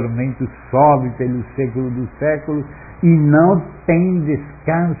seu tormento sobe pelo século dos séculos, e não tem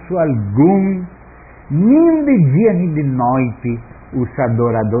descanso algum, nem de dia nem de noite, os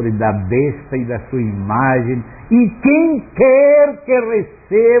adoradores da besta e da sua imagem, e quem quer que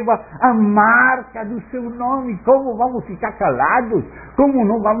receba a marca do seu nome. Como vamos ficar calados? Como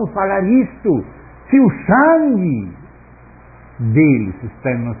não vamos falar isto? Se o sangue deles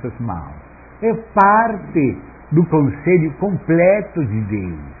está em nossas mãos, é parte do conselho completo de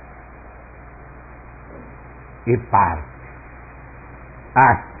Deus. É parte.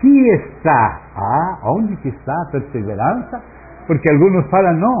 Aqui está. Onde que está a perseverança? Porque alguns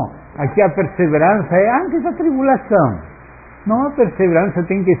falam: não, aqui a perseverança é antes da tribulação. Não, a perseverança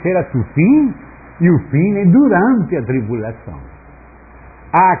tem que ser a seu fim, e o fim é durante a tribulação.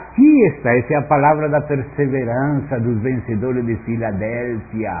 Aqui está, essa é a palavra da perseverança dos vencedores de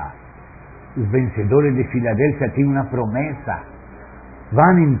Filadélfia. Os vencedores de Filadélfia têm uma promessa: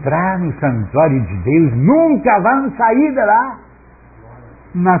 vão entrar no santuário de Deus, nunca vão sair de lá.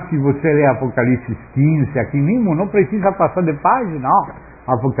 Mas se você ler Apocalipse 15, aqui mesmo, não precisa passar de página, não.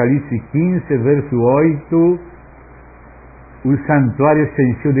 Apocalipse 15, verso 8: o santuário se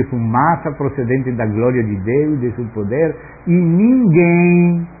encheu de fumaça procedente da glória de Deus, de seu poder, e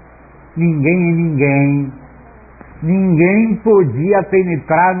ninguém podia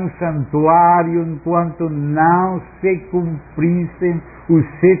penetrar no santuário enquanto não se cumprissem os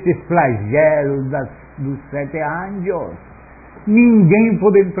 7 flagelos dos 7 anjos. Ninguém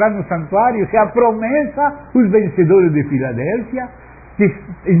pode entrar no santuário. Se a promessa, os vencedores de Filadélfia, que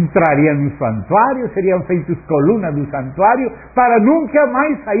entrariam no santuário, seriam feitos colunas do santuário para nunca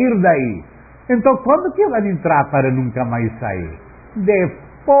mais sair daí. Então, quando que vão entrar para nunca mais sair?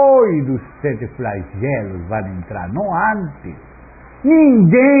 Depois dos 7 flagelos vão entrar, não antes.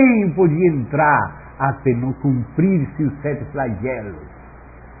 Ninguém podia entrar até não cumprir-se os 7 flagelos.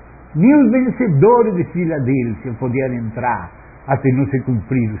 Nem os vencedores de Filadélfia podiam entrar até não se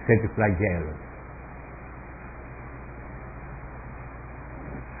cumprir os 7 flagelos.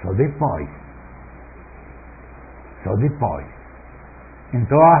 Só depois.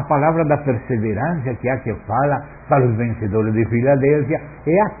 Então a palavra da perseverança que aqui fala para os vencedores de Filadélfia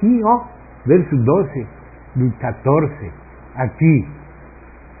é aqui, verso 12 do 14, aqui,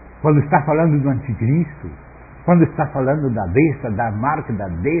 quando está falando do anticristo, quando está falando da besta, da marca da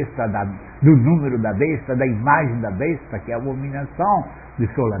besta, do número da besta, da imagem da besta, que é a abominação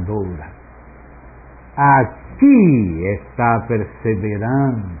desoladora. Aqui está a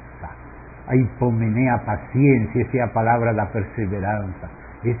perseverança, a hipomeneia, a paciência. Essa é a palavra da perseverança,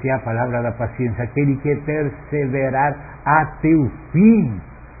 essa é a palavra da paciência. Aquele que perseverar até o fim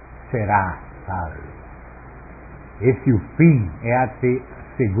será salvo. Esse o fim é até a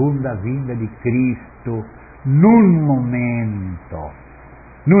segunda vinda de Cristo, num momento,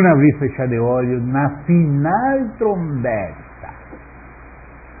 num abrir e fechar de olhos, na final trombeta,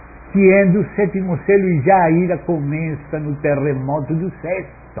 que é do 7º selo, e já a ira começa no terremoto do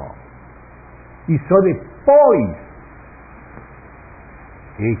 6º. E só depois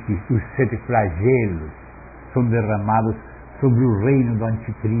é que os 7 flagelos são derramados sobre o reino do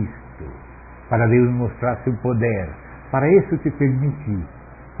anticristo, para Deus mostrar seu poder. Para isso te permiti,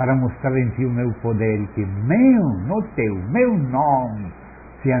 para mostrar em ti o meu poder, e que meu nome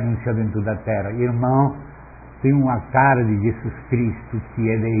se anuncia dentro da terra. Irmão, tem uma cara de Jesus Cristo que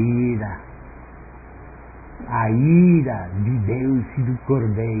é de ira, a ira de Deus e do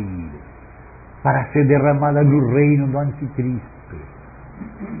Cordeiro, para ser derramada no reino do anticristo.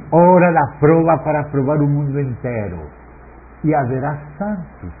 hora da prova para provar o mundo inteiro. E haverá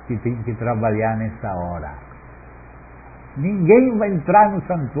santos que têm que trabalhar nessa hora. Ninguém vai entrar no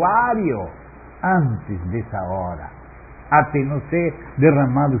santuário antes dessa hora, até não ser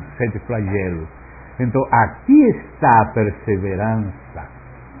derramado os 7 flagelos. Então aqui está a perseverança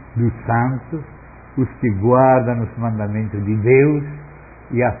dos santos, os que guardam os mandamentos de Deus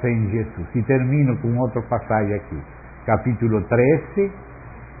e a fé em Jesus. E termino com outra passagem aqui, capítulo 13,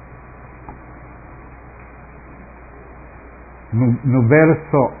 no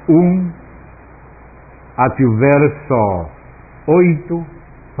verso 1 até o verso 8,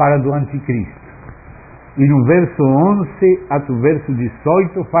 fala do anticristo. E no verso 11 até o verso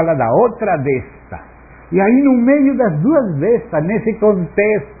 18 fala da outra besta. E aí no meio das duas bestas, nesse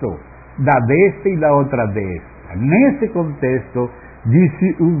contexto da besta e da outra besta, nesse contexto,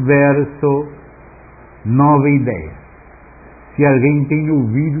 disse o verso 9 e 10. Se alguém tem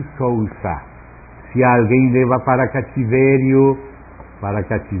ouvidos, ouça. Se alguém leva para cativeiro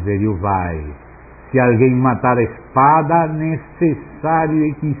vai. Se alguém matar a espada, necessário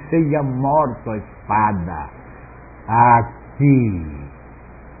é que seja morto a espada.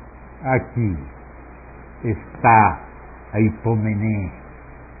 Aqui está a hipomené,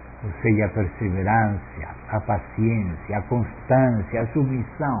 ou seja, a perseverança, a paciência, a constância, a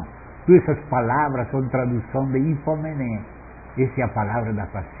submissão. Todas essas palavras são tradução de hipomené. Essa é a palavra da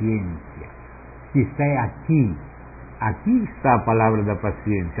paciência, que está aqui. Aqui está a palavra da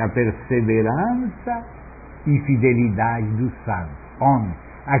paciência, a perseverança e fidelidade dos santos. Onde?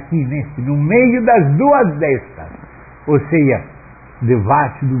 Aqui, no meio das duas destas, ou seja,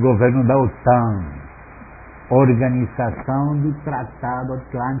 debaixo do governo da OTAN, Organização do Tratado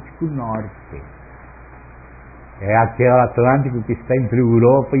Atlântico Norte. É aquele Atlântico que está entre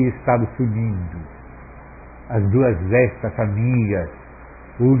Europa e Estados Unidos. As duas destas amigas,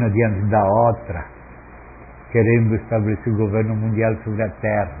 uma diante da outra, querendo estabelecer o governo mundial sobre a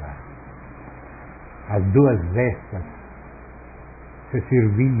Terra. As duas vestas se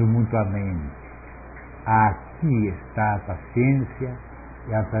servindo mutuamente. Aqui está a paciência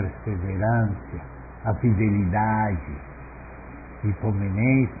e a perseverança, a fidelidade.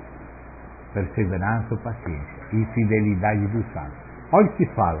 Hipomenés, perseverança ou paciência. E fidelidade dos santos. Olha o que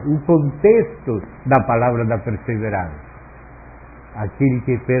fala, o contexto da palavra da perseverança. Aquele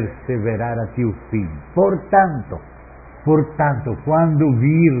que perseverar até o fim. Portanto, quando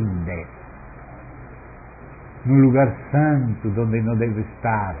virde no lugar santo, onde não deve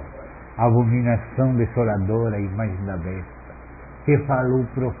estar, a abominação desoladora, a imagem da besta, que falou o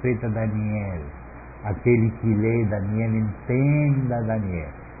profeta Daniel, aquele que lê Daniel, entenda Daniel,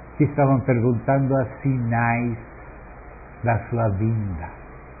 que estavam perguntando os sinais da sua vinda.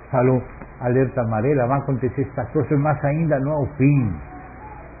 Falou, alerta amarela, vai acontecer estas coisas, mas ainda não é o fim.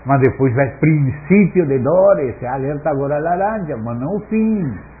 Mas depois vai princípio de dores, alerta agora laranja, mas não é o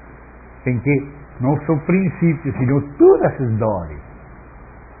fim. Tem que, não só princípios, sino todas as dores.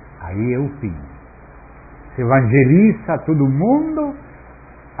 Aí é o fim. Se evangeliza todo mundo,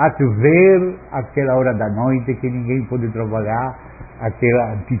 até ver aquela hora da noite que ninguém pode trabalhar, aquele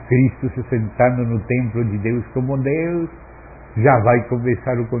anticristo se sentando no templo de Deus como Deus. Já vai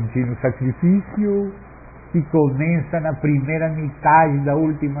começar o contínuo sacrifício, que começa na primeira metade da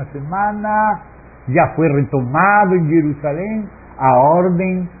última semana. Já foi retomado em Jerusalém a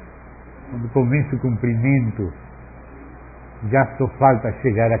ordem, quando começa o cumprimento. Já só falta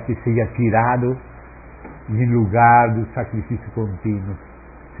chegar a que seja tirado, e em lugar do sacrifício contínuo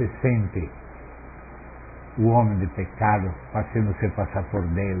se sente o homem de pecado fazendo-se passar por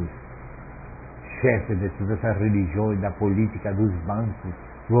Deus, chefe de todas as religiões, da política, dos bancos,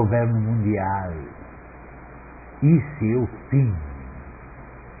 governo mundial. Isso é o fim.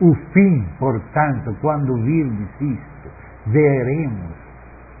 O fim, portanto, quando virmos isto, veremos,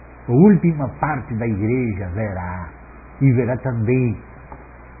 a última parte da igreja verá, e verá também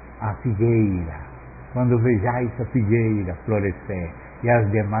a figueira. Quando vejais a figueira florescer e as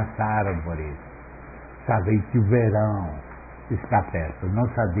demais árvores, sabeis que o verão está perto. Não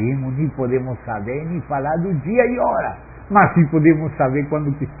sabemos, nem podemos saber, nem falar do dia e hora, mas sim podemos saber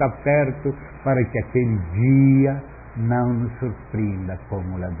quando que está perto, para que aquele dia não nos surpreenda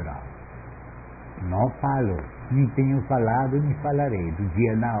como ladrão. Não falo, nem tenho falado, nem falarei do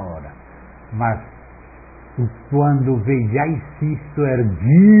dia na hora, mas quando vejais isto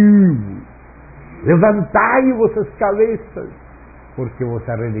erguido, levantai vossas cabeças, porque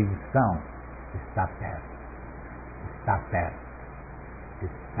vossa redenção está perto. Está perto.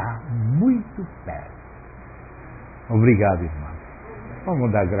 Está muito perto. Obrigado, irmãos.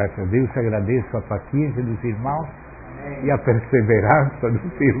 Vamos dar graças a Deus. Agradeço a paciência dos irmãos. e a perseverança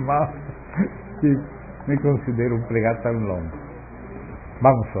dos irmãos, que me considero um pregado tão longo.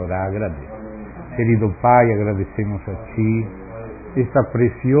 Vamos orar, agradeço. Querido Pai, agradecemos a Ti esta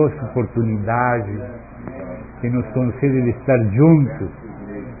preciosa oportunidade que nos concede de estar juntos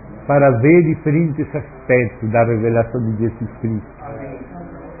para ver diferentes aspectos da revelação de Jesus Cristo.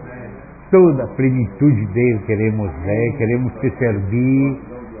 Toda a plenitude dele queremos ver, queremos te servir,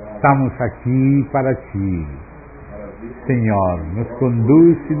 estamos aqui para Ti. Senhor, nos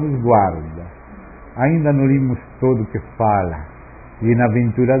conduz e nos guarda. Ainda não limos todo o que fala.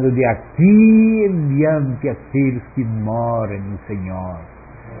 Bem-aventurado de aqui em diante aqueles que moram no Senhor.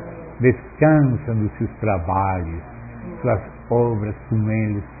 Descansam dos seus trabalhos, suas obras com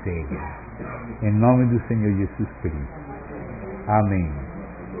eles seguem. Em nome do Senhor Jesus Cristo. Amém.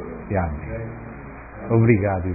 E amém. Obrigado.